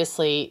mean,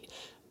 obviously,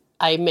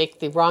 I make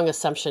the wrong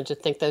assumption to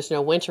think there's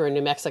no winter in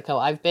New Mexico.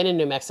 I've been in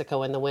New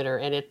Mexico in the winter,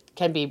 and it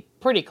can be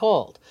pretty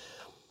cold.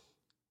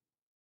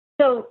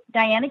 So,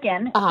 Diane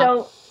again.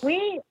 So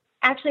we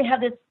actually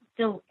have this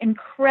still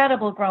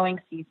incredible growing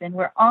season.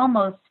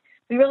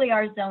 We really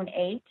are zone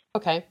 8.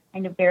 Okay.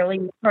 Kind of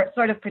barely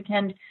sort of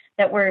pretend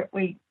that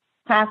we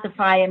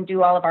classify and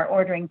do all of our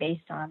ordering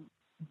based on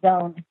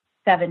zone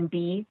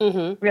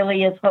 7B,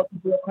 really is what we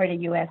do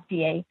according to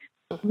USDA.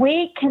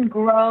 We can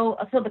grow,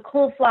 so the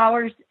cool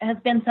flowers has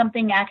been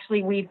something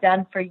actually we've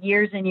done for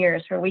years and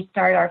years, where we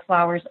start our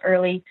flowers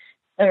early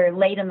or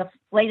late in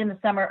the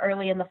summer,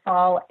 early in the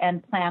fall,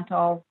 and plant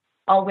all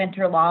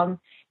winter long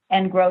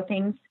and grow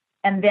things.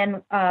 And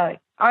then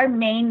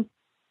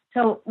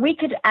so we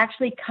could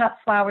actually cut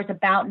flowers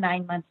about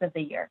 9 months of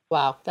the year.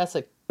 Wow, that's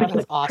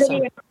awesome.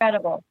 Pretty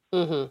incredible.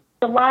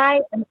 July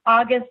and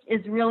August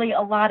is really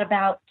a lot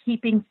about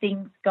keeping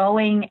things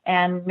going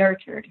and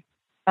nurtured,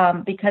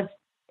 because,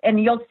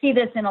 and you'll see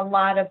this in a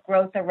lot of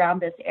growth around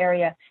this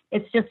area.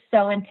 It's just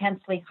so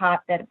intensely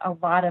hot that a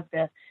lot of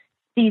the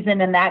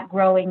season and that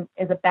growing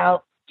is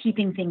about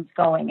keeping things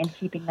going and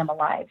keeping them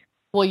alive.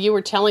 Well, you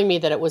were telling me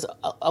that it was,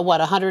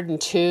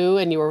 102,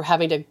 and you were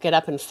having to get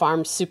up and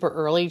farm super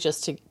early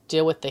just to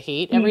deal with the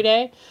heat every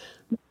day?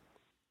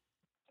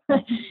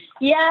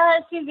 Yeah,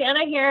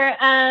 Susanna here.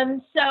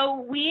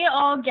 So we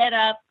all get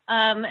up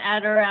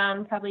at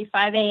around probably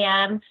 5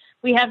 a.m.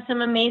 We have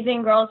some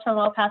amazing girls from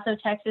El Paso,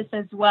 Texas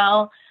as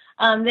well.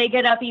 They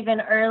get up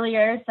even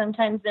earlier.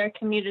 Sometimes their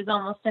commute is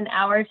almost an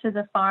hour to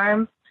the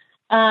farm.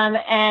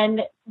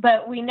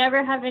 But we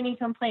never have any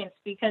complaints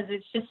because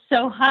it's just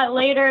so hot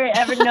later.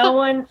 No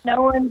one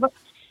complains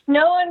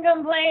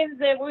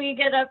that we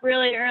get up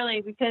really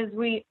early because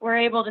we're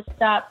able to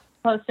stop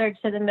closer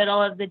to the middle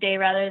of the day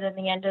rather than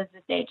the end of the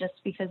day, just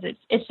because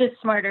it's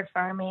just smarter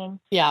farming.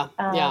 Yeah.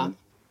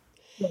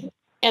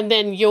 And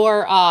then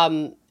your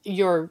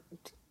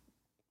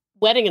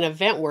wedding and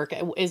event work,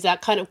 is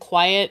that kind of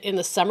quiet in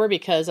the summer?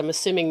 Because I'm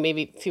assuming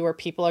maybe fewer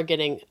people are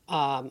getting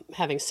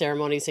having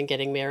ceremonies and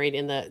getting married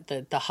in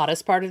the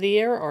hottest part of the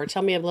year. Or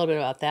tell me a little bit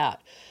about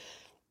that.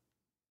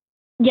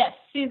 Yes,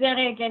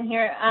 Susanna again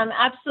here.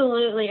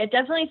 Absolutely. It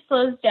definitely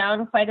slows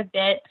down quite a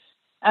bit.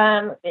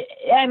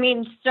 I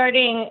mean,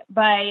 starting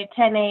by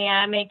 10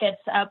 a.m., it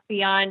gets up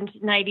beyond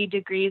 90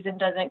 degrees and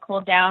doesn't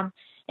cool down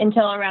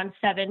until around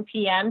 7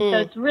 p.m. So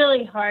it's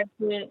really hard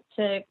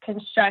to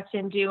construct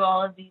and do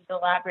all of these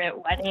elaborate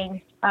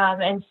weddings.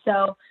 And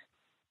so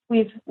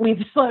we've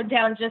slowed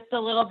down just a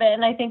little bit.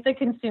 And I think the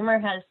consumer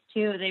has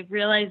too. They've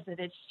realized that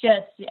it's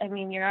just, I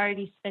mean, you're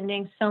already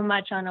spending so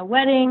much on a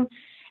wedding,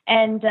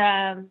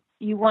 and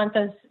you want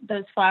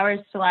those flowers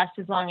to last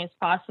as long as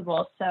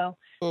possible. So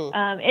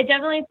it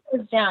definitely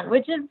slows down,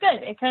 which is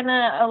good. It kind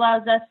of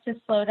allows us to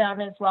slow down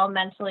as well,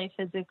 mentally,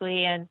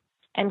 physically, and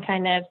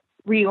kind of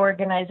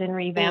reorganize and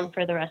revamp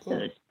for the rest of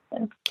the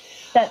season.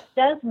 That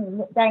does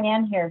mean,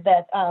 Diane here,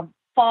 that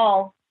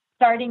fall,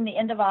 starting the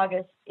end of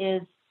August,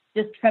 is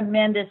just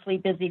tremendously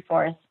busy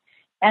for us,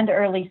 and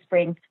early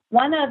spring.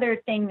 One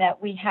other thing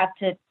that we have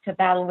to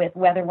battle with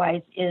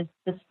weather-wise is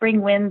the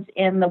spring winds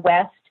in the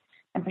west,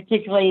 and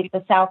particularly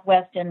the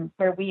southwest and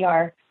where we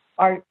are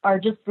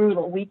just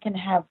brutal. We can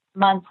have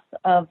months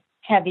of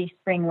heavy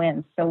spring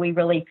winds, so we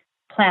really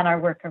plan our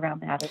work around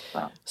that as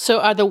well.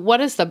 So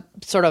what is the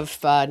sort of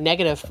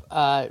negative,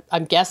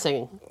 I'm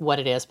guessing what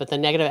it is, but the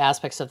negative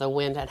aspects of the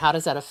wind, and how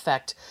does that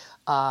affect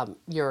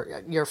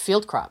your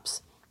field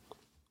crops?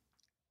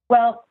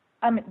 Well,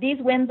 these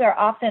winds are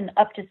often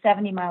up to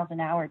 70 miles an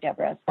hour,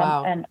 Deborah.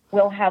 Wow. And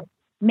we'll have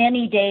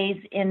many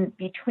days in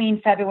between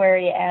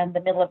February and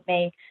the middle of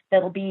May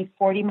that'll be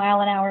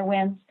 40-mile-an-hour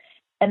winds.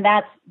 And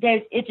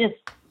it just,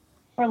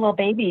 for little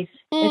babies,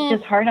 it's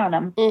just hard on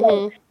them.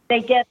 So they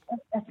get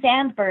a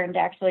sand burned,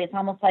 actually. It's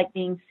almost like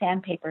being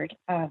sandpapered.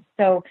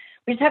 So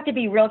we just have to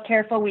be real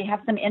careful. We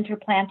have some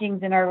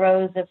interplantings in our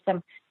rows of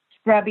some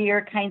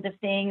scrubbier kinds of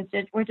things.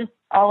 We're just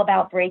all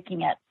about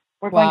breaking it.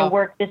 We're going to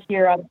work this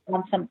year on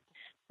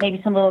maybe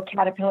some little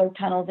caterpillar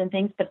tunnels and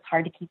things, but it's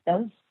hard to keep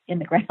those in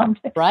the ground.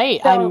 Right.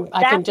 So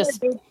I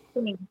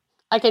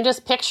can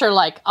just picture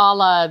like a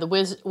la the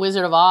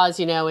Wizard of Oz,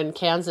 in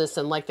Kansas,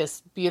 and like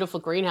this beautiful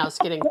greenhouse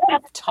getting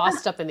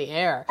tossed up in the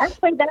air.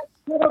 Actually, that's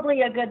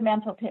probably a good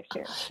mental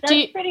picture.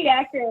 That's pretty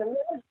accurate.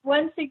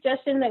 One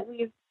suggestion that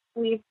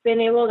we've been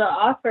able to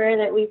offer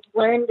that we've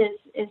learned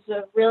is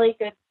a really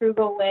good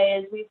frugal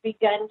way is we've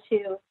begun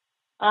to,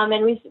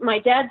 my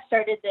dad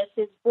started this,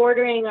 is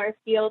bordering our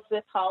fields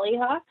with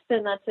hollyhocks,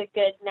 and that's a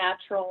good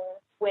natural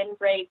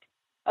windbreak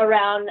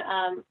around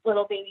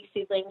little baby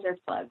seedlings or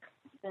plugs.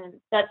 And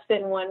that's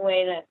been one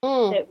way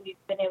that we've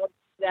been able to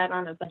do that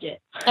on a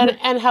budget.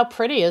 And how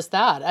pretty is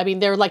that? I mean,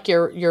 they're like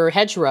your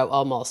hedgerow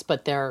almost,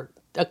 but they're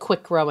a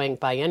quick growing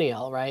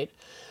biennial, right?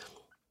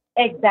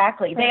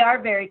 Exactly. They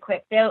are very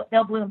quick. They'll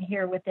bloom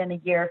here within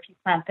a year. If you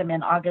plant them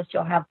in August,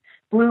 you'll have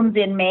blooms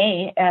in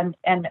May, and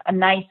a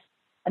nice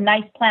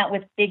plant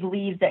with big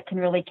leaves that can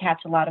really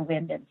catch a lot of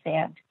wind and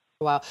sand.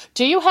 Wow.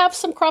 Do you have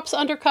some crops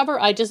under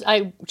cover? I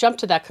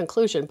jumped to that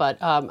conclusion, but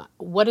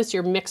what is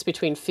your mix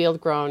between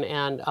field grown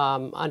and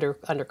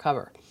under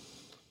cover?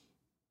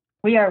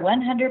 We are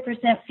 100%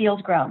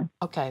 field grown.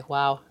 Okay.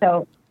 Wow.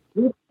 So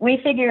we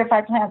figure if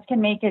our plants can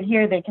make it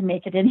here, they can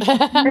make it in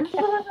here.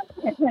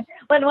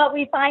 But what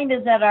we find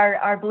is that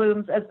our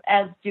blooms,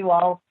 as do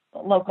all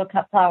local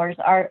cut flowers,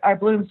 our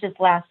blooms just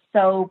last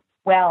so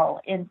well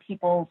in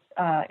people's,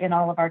 in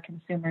all of our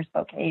consumers'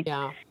 bouquets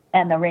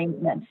and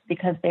arrangements,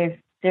 because they're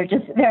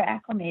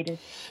acclimated.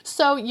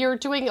 So you're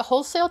doing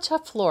wholesale to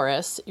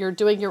florists. You're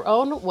doing your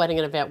own wedding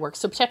and event work.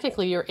 So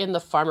technically, you're in the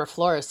farmer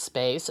florist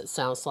space. It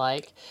sounds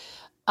like,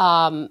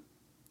 and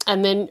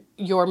then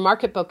your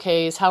market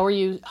bouquets. How are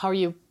you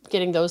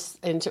getting those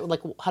into?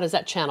 Like, how does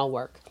that channel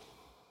work?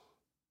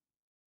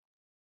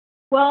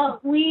 Well,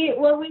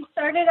 what we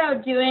started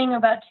out doing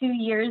about 2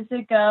 years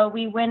ago,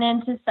 we went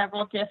into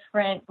several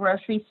different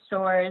grocery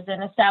stores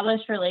and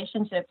established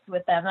relationships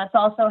with them. That's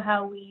also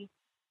how we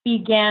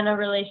began a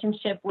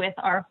relationship with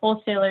our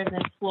wholesalers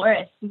and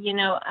florists.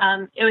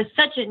 It was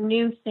such a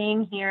new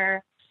thing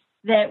here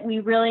that we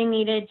really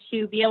needed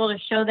to be able to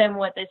show them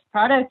what this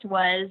product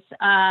was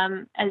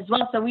as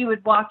well. So we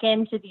would walk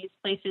into these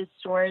places,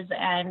 stores,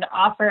 and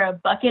offer a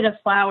bucket of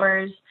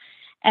flowers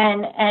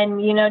and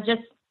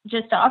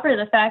just to offer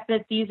the fact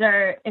that these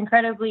are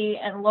incredibly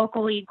and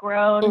locally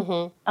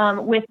grown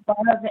with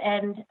love,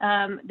 and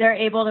they're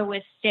able to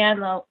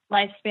withstand the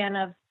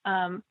lifespan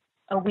of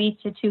a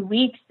week to 2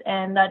 weeks,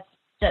 and that's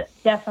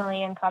just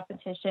definitely in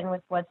competition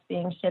with what's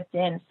being shipped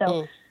in.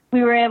 So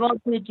we were able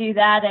to do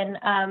that,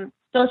 and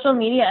social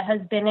media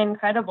has been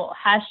incredible.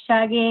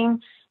 Hashtagging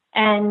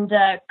and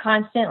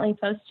constantly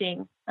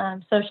posting.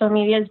 Social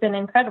media has been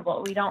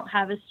incredible. We don't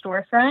have a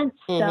storefront,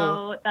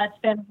 so that's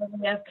been a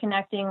way of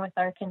connecting with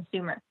our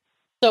consumer.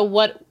 So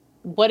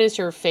what is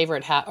your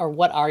favorite or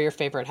what are your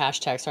favorite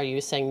hashtags? Are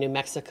you saying New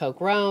Mexico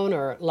grown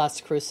or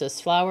Las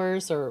Cruces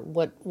flowers, or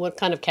what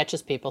kind of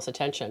catches people's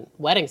attention?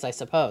 Weddings, I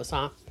suppose,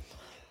 huh?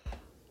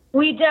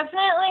 We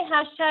definitely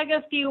hashtag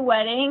a few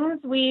weddings.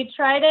 We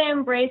try to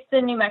embrace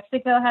the New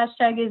Mexico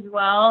hashtag as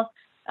well.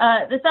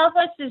 The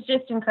Southwest is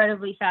just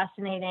incredibly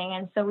fascinating,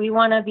 and so we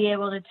want to be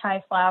able to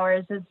tie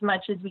flowers as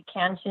much as we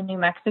can to New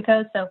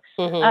Mexico. So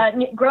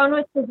Grown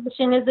with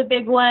Tradition is a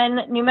big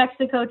one. New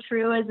Mexico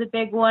True is a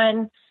big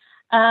one.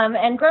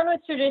 And Grown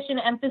with Tradition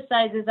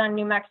emphasizes on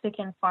New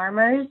Mexican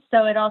farmers,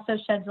 so it also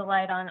sheds a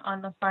light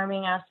on the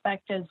farming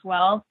aspect as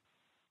well.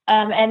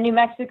 And New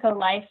Mexico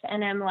Life,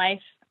 NM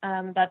Life,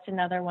 that's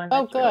another one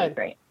that's really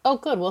great. Oh,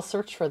 good. We'll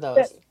search for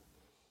those.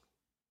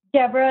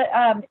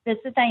 Deborah, this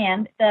is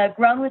Diane. The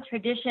Grown with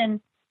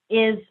Tradition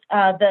is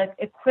the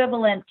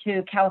equivalent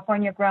to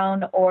California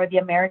Grown or the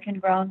American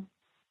Grown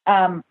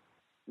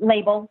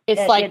label.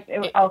 It's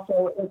it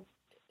also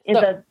is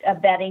a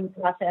vetting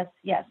process.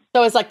 Yes.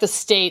 So it's like the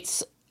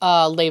state's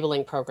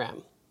labeling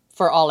program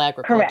for all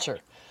agriculture.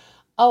 Correct.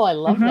 Oh, I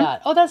love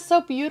that. Oh, that's so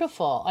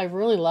beautiful. I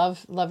really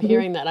love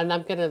hearing that. And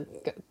I'm going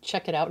to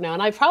check it out now.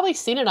 And I've probably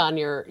seen it on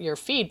your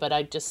feed, but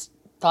I just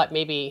thought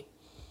maybe,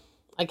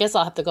 I guess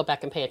I'll have to go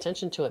back and pay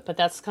attention to it. But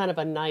that's kind of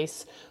a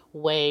nice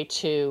way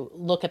to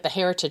look at the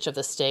heritage of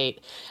the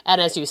state. And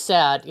as you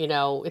said,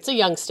 it's a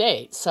young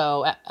state.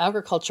 So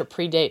agriculture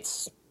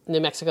predates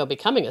New Mexico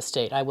becoming a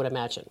state, I would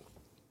imagine.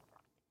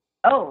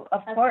 Oh,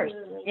 of course.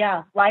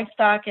 Yeah.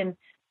 Livestock and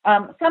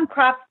some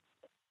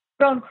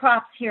grown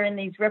crops here in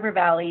these river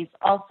valleys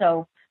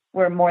also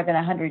were more than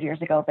 100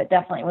 years ago, but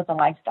definitely was a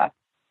livestock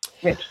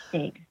rich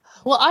state.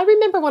 Well, I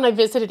remember when I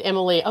visited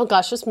Emily,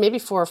 just maybe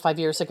 4 or 5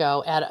 years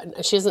ago I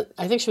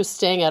think she was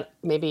staying at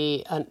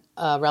maybe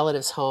a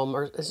relative's home,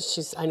 or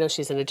I know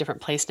she's in a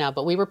different place now,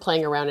 but we were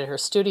playing around in her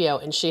studio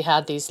and she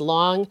had these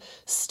long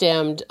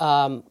stemmed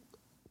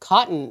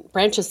cotton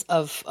branches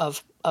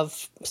of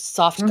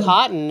soft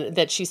cotton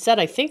that she said,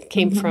 I think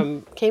came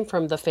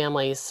from the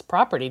family's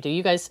property. Do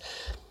you guys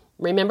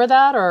remember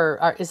that,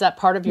 or is that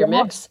part of your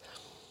mix?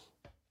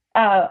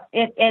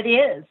 It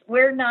is.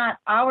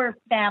 Our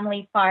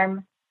family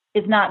farm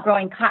is not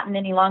growing cotton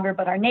any longer,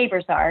 but our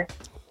neighbors are.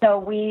 So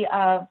we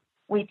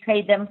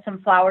trade them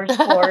some flowers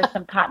for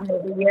some cotton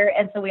every year,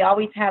 and so we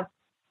always have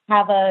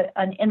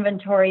an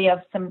inventory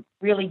of some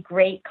really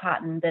great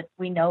cotton that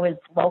we know is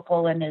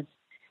local and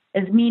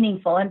is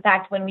meaningful. In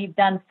fact, when we've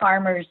done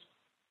farmers,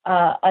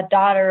 a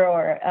daughter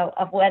or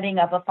a wedding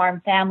of a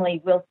farm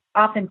family, we'll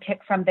often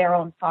pick from their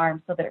own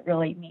farm so that it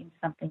really means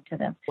something to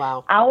them.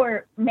 Wow.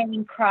 Our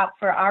main crop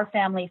for our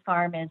family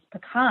farm is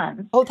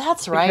pecans. Oh,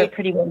 that's right. They're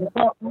pretty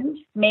wonderful. And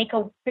make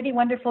a pretty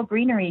wonderful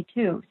greenery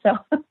too. So,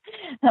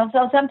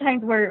 so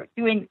sometimes we're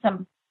doing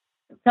some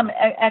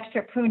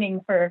extra pruning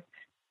for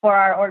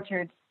our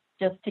orchards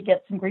just to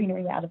get some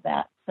greenery out of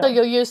that. So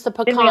you'll use the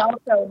pecan.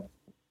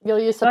 You'll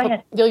use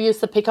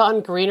the pecan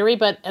greenery,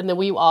 and then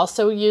we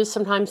also use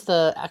sometimes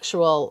the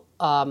actual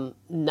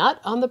nut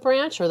on the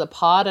branch or the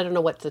pod. I don't know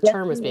what the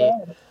term is being.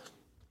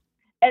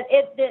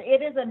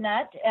 It is a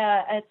nut.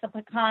 It's a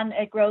pecan.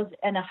 It grows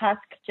in a husk,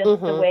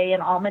 just the way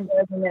an almond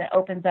does, and then it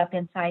opens up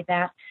inside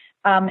that.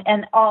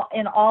 And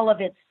in all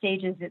of its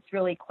stages, it's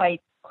really quite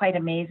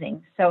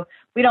amazing. So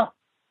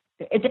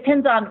it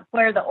depends on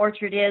where the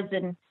orchard is,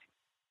 and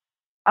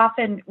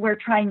often we're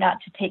trying not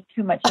to take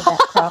too much of that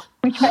crop.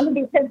 We try to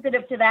be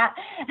sensitive to that.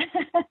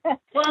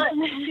 Well,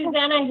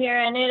 Susanna here,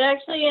 and it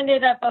actually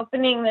ended up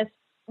opening this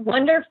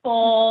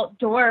wonderful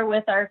door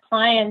with our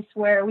clients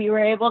where we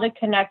were able to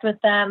connect with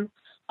them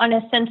on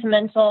a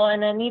sentimental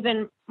and an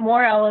even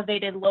more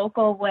elevated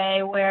local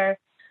way where,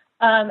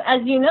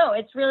 as you know,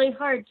 it's really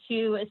hard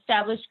to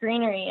establish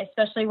greenery,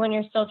 especially when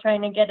you're still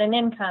trying to get an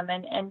income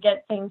and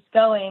get things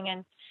going.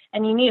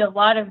 And you need a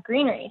lot of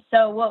greenery.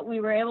 So what we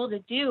were able to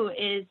do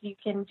is you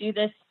can do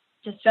this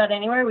just about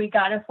anywhere. We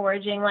got a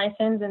foraging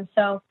license. And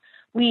so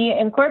we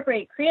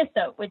incorporate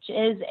creosote, which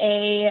is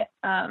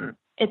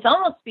it's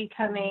almost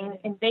becoming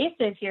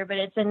invasive here, but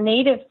it's a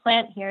native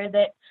plant here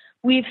that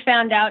we've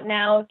found out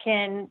now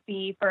can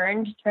be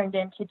burned, turned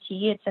into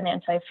tea. It's an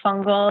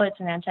antifungal, it's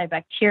an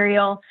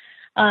antibacterial.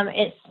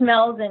 It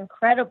smells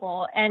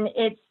incredible. And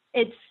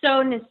it's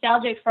so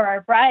nostalgic for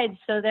our brides.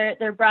 So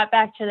they're brought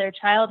back to their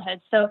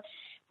childhood. So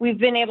we've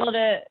been able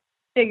to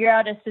figure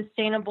out a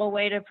sustainable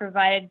way to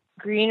provide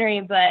greenery,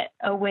 but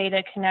a way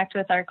to connect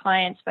with our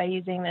clients by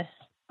using this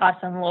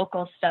awesome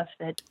local stuff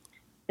that's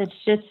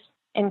just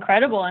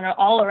incredible and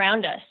all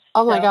around us.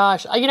 Oh my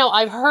gosh.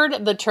 I've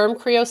heard the term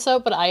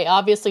creosote, but I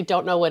obviously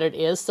don't know what it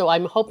is. So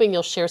I'm hoping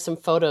you'll share some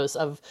photos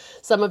of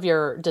some of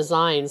your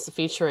designs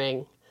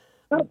featuring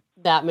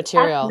that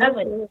material.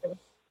 Absolutely.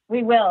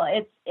 We will.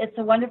 It's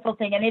a wonderful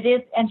thing. And it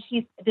is, and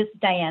this is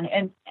Diane,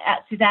 and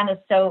Susanna's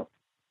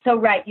so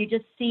right. You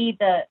just see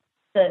the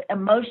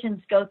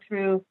emotions go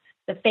through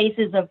the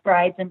faces of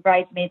brides and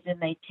bridesmaids, and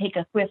they take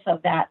a whiff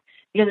of that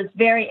because it's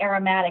very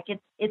aromatic.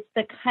 It's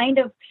the kind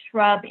of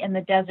shrub in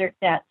the desert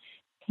that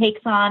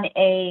takes on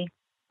a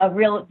a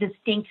real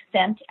distinct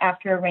scent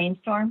after a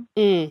rainstorm.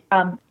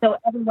 So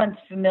everyone's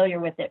familiar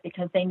with it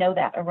because they know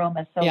that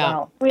aroma so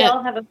well. We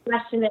all have a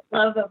passionate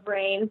love of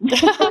rain.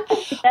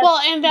 Well,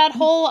 and that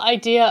whole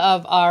idea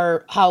of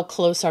how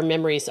close our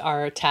memories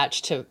are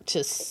attached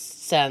to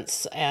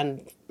scents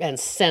and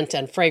scent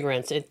and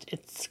fragrance,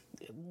 it's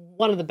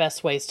one of the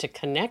best ways to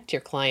connect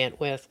your client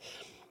with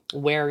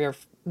where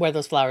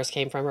those flowers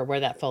came from or where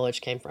that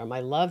foliage came from. I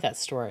love that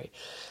story.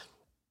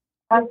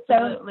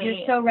 Absolutely.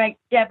 You're so right,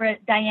 Deborah.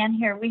 Diane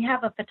here. We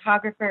have a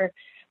photographer.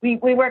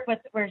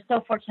 We're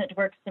so fortunate to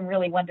work with some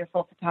really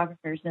wonderful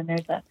photographers. And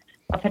there's a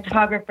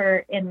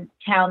photographer in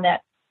town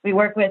that we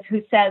work with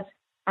who says,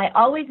 I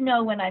always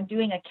know when I'm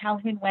doing a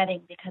Calhoun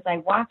wedding because I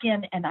walk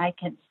in and I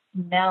can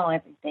smell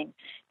everything.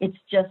 It's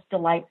just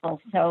delightful.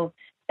 So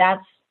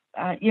that's,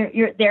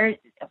 you're there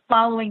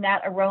following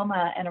that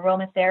aroma and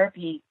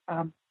aromatherapy.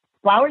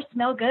 Flowers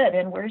smell good.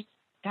 And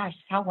gosh,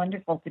 how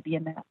wonderful to be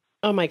in that.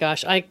 Oh my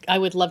gosh, I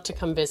would love to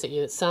come visit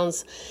you.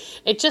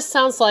 It just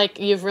sounds like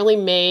you've really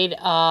made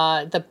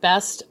the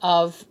best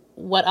of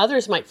what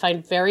others might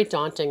find very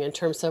daunting in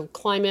terms of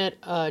climate,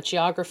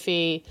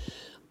 geography,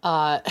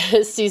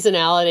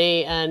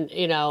 seasonality, and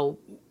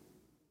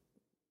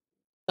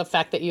the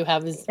fact that you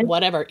have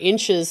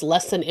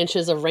less than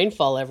inches of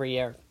rainfall every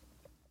year.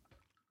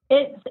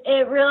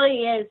 It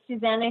really is,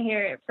 Susanna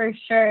here for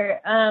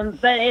sure.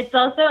 But it's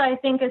also, I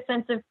think, a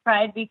sense of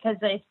pride because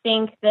I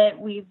think that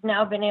we've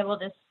now been able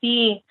to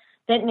see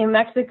that New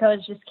Mexico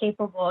is just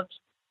capable of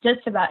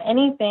just about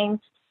anything.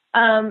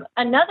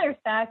 Another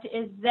fact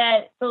is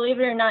that, believe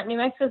it or not, New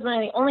Mexico is one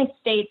of the only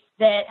states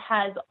that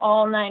has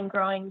all 9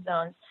 growing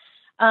zones.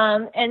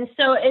 And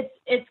so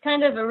it's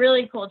kind of a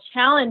really cool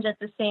challenge at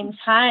the same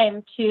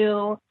time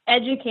to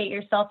educate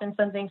yourself in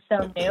something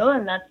so new.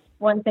 And that's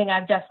one thing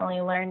I've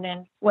definitely learned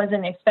and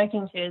wasn't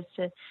expecting is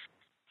to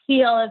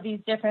see all of these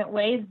different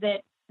ways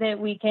that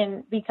we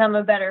can become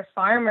a better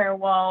farmer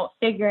while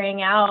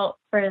figuring out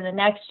for the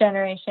next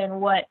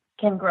generation what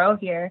can grow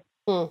here.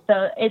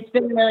 So it's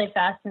been really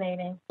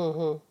fascinating.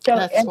 So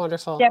that's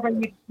wonderful. Deborah,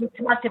 you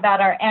talked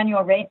about our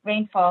annual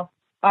rainfall.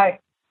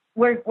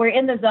 We're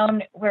in the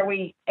zone where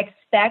we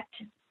expect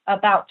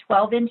about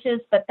 12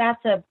 inches, but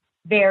that's a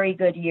very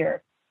good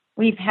year.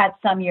 We've had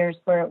some years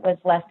where it was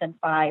less than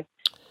 5.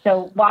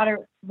 So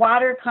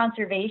water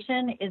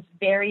conservation is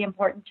very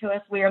important to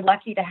us. We are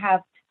lucky to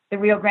have the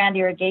Rio Grande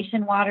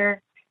irrigation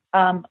water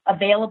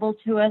available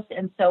to us,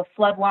 and so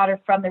flood water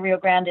from the Rio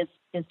Grande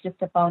is just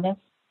a bonus.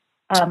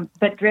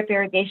 But drip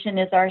irrigation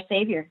is our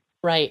savior.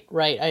 Right,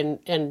 and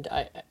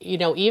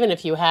even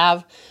if you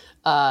have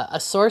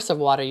a source of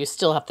water, you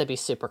still have to be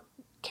super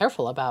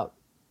careful about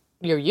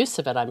your use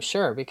of it. I'm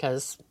sure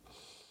because.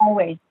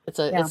 Always. It's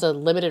a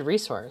limited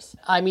resource.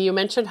 I mean, you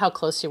mentioned how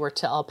close you were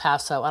to El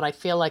Paso, and I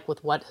feel like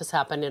with what has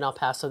happened in El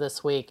Paso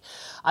this week,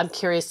 I'm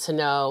curious to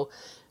know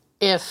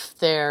if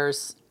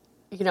there's,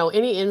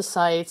 any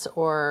insights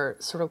or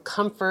sort of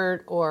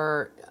comfort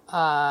or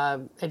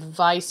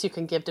advice you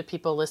can give to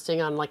people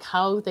listening on like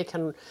how they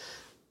can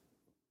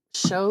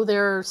show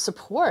their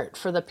support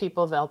for the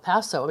people of El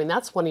Paso. I mean,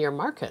 that's one of your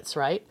markets,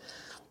 right?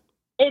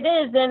 It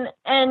is,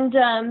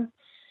 and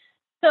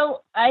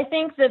so I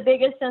think the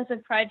biggest sense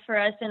of pride for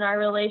us in our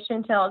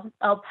relation to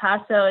El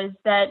Paso is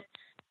that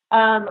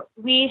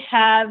we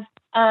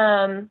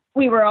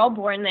were all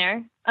born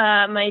there.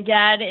 My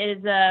dad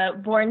is a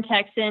born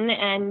Texan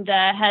and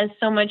has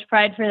so much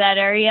pride for that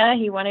area.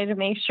 He wanted to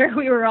make sure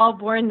we were all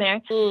born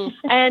there. But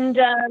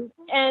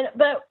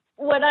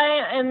what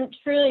I am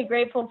truly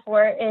grateful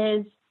for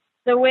is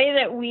the way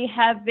that we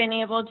have been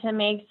able to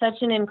make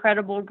such an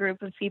incredible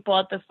group of people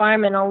at the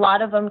farm, and a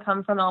lot of them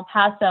come from El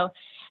Paso.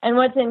 And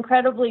what's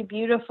incredibly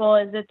beautiful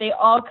is that they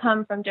all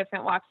come from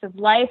different walks of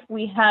life.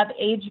 We have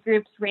age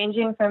groups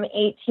ranging from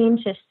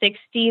 18 to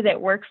 60 that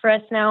work for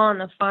us now on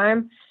the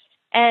farm.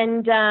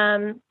 And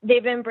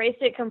they've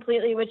embraced it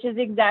completely, which is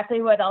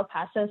exactly what El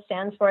Paso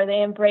stands for.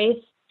 They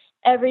embrace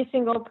every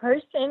single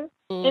person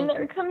in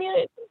their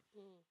community.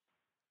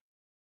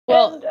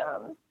 Well,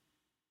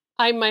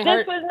 and, my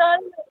heart. This was not.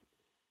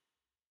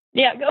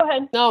 Yeah, go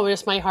ahead. No,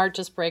 my heart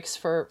just breaks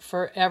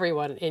for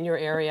everyone in your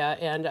area,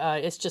 and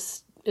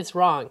it's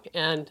wrong.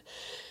 And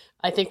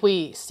I think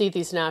we see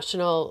these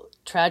national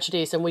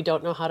tragedies and we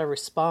don't know how to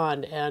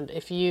respond. And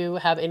if you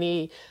have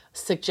any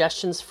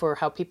suggestions for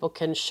how people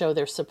can show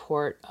their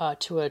support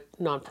to a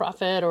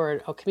nonprofit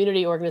or a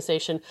community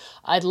organization,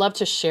 I'd love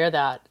to share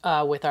that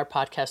with our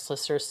podcast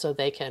listeners so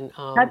they can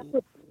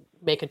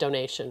make a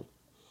donation.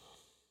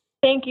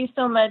 Thank you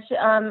so much.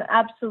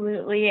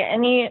 Absolutely.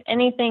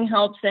 Anything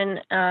helps,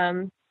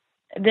 and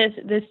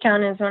this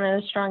town is one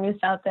of the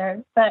strongest out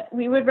there. But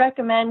we would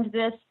recommend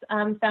this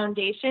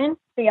foundation.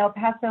 The El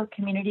Paso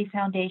Community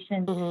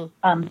Foundation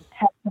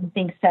has some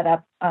things set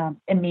up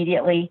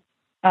immediately.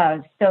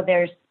 So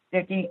they're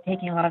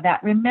taking a lot of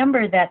that.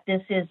 Remember that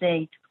this is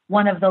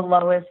one of the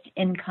lowest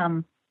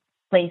income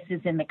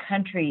places in the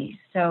country.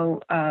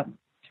 So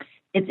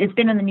it's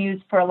been in the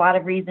news for a lot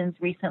of reasons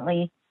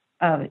recently.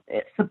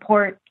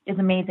 Support is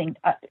amazing.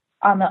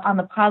 On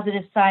the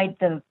positive side,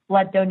 the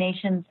blood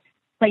donations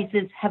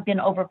places have been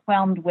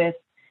overwhelmed with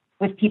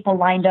people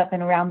lined up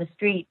and around the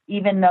street,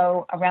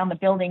 around the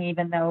building,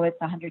 even though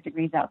it's 100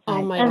 degrees outside.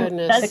 Oh my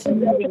goodness. The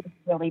community is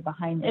really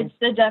behind it. It's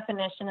the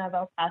definition of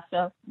El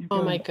Paso.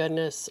 Oh my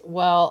goodness.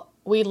 Well,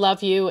 we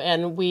love you,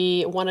 and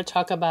we want to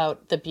talk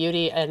about the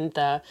beauty and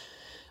the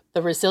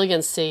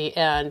resiliency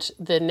and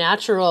the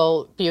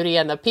natural beauty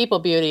and the people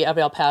beauty of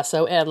El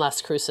Paso and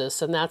Las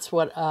Cruces. And that's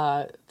what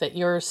that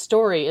your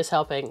story is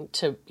helping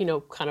to,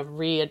 kind of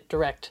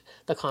redirect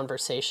the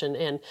conversation.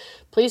 And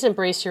please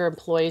embrace your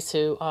employees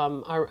who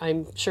are,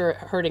 I'm sure,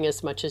 hurting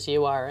as much as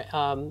you are.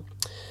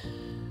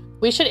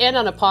 We should end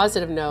on a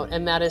positive note,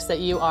 and that is that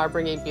you are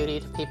bringing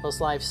beauty to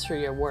people's lives through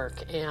your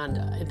work.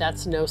 And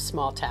that's no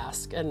small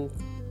task. And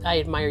I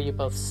admire you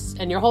both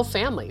and your whole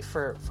family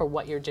for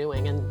what you're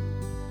doing. And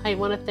I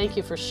want to thank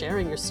you for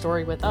sharing your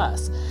story with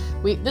us.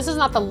 This is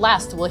not the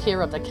last we'll hear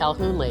of the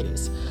Calhoun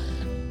ladies.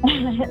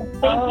 Thank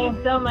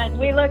you so much.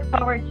 We look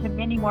forward to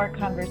many more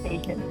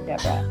conversations,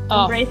 Deborah.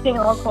 Embracing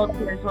all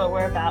culture is what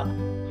we're about.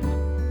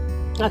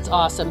 That's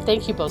awesome.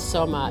 Thank you both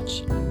so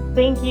much.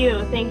 Thank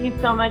you. Thank you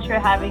so much for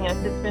having us.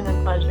 It's been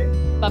a pleasure.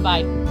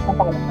 Bye-bye.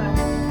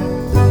 Bye.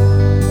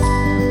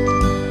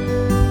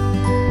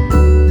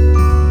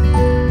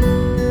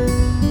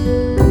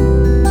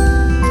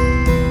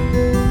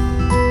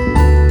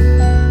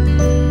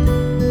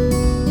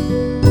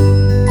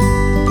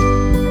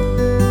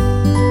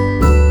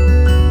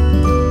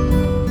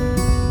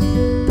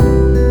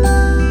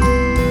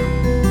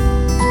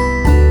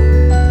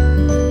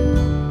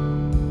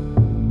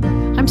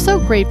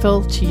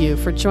 Grateful to you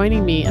for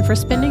joining me and for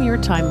spending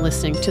your time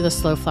listening to the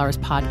Slow Flowers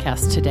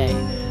podcast today.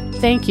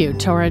 Thank you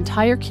to our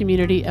entire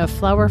community of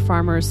flower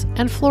farmers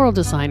and floral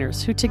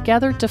designers who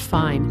together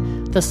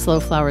define the Slow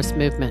Flowers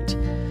movement.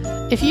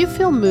 If you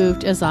feel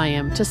moved as I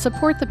am to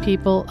support the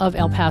people of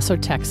El Paso,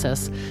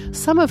 Texas,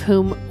 some of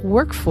whom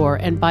work for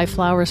and buy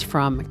flowers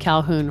from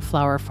Calhoun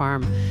Flower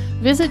Farm,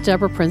 visit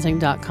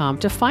DeborahPrinzing.com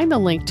to find the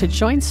link to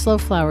join Slow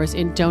Flowers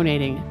in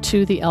donating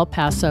to the El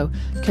Paso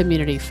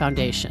Community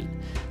Foundation.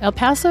 El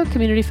Paso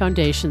Community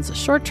Foundation's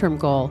short-term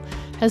goal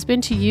has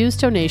been to use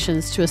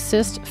donations to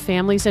assist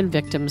families and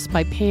victims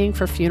by paying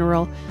for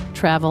funeral,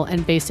 travel,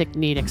 and basic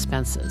need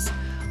expenses.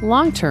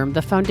 Long-term,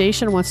 the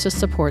foundation wants to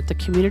support the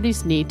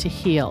community's need to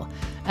heal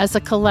as a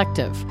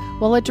collective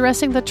while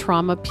addressing the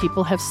trauma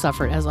people have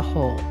suffered as a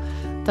whole.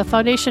 The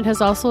foundation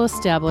has also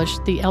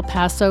established the El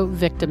Paso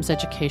Victims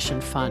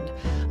Education Fund,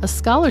 a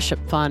scholarship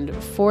fund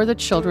for the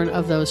children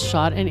of those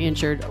shot and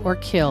injured or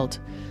killed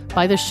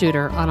by the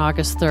shooter on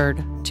August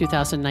 3rd,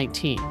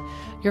 2019.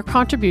 Your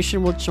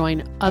contribution will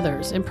join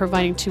others in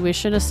providing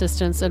tuition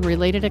assistance and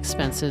related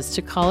expenses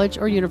to college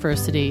or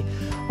university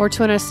or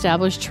to an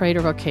established trade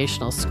or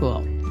vocational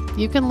school.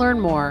 You can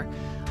learn more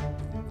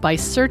by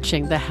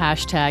searching the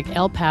hashtag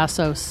El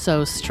Paso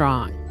So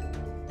Strong.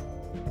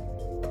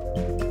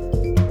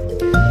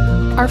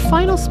 Our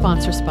final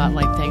sponsor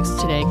spotlight thanks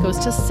today goes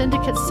to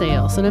Syndicate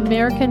Sales, an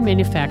American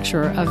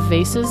manufacturer of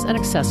vases and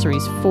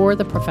accessories for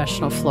the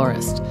professional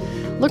florist.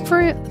 Look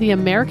for the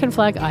American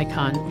flag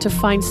icon to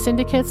find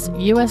Syndicate's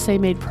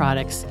USA-made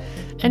products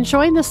and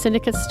join the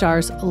Syndicate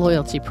Stars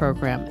loyalty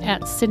program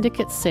at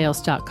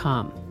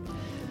syndicatesales.com.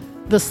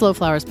 The Slow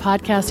Flowers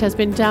podcast has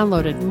been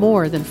downloaded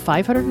more than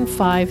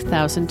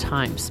 505,000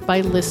 times by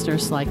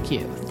listeners like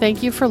you.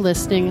 Thank you for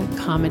listening,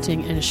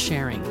 commenting, and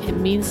sharing. It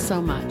means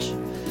so much.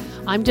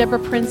 I'm Deborah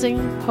Prinzing,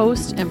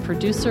 host and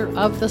producer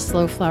of the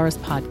Slow Flowers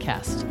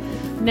podcast.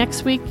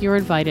 Next week, you're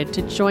invited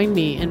to join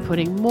me in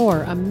putting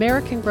more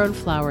American-grown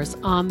flowers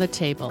on the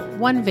table,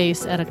 one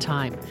vase at a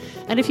time.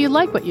 And if you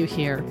like what you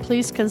hear,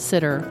 please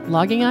consider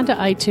logging onto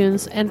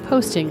iTunes and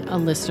posting a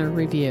listener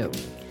review.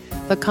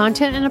 The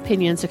content and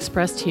opinions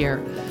expressed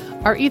here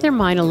are either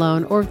mine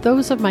alone or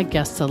those of my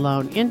guests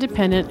alone,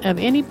 independent of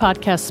any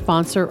podcast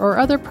sponsor or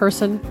other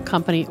person,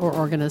 company, or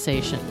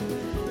organization.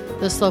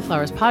 The Slow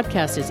Flowers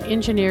podcast is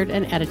engineered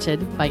and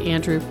edited by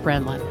Andrew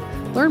Brenlin.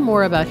 Learn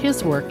more about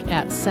his work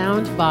at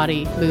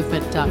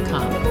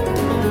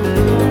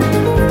soundbodymovement.com.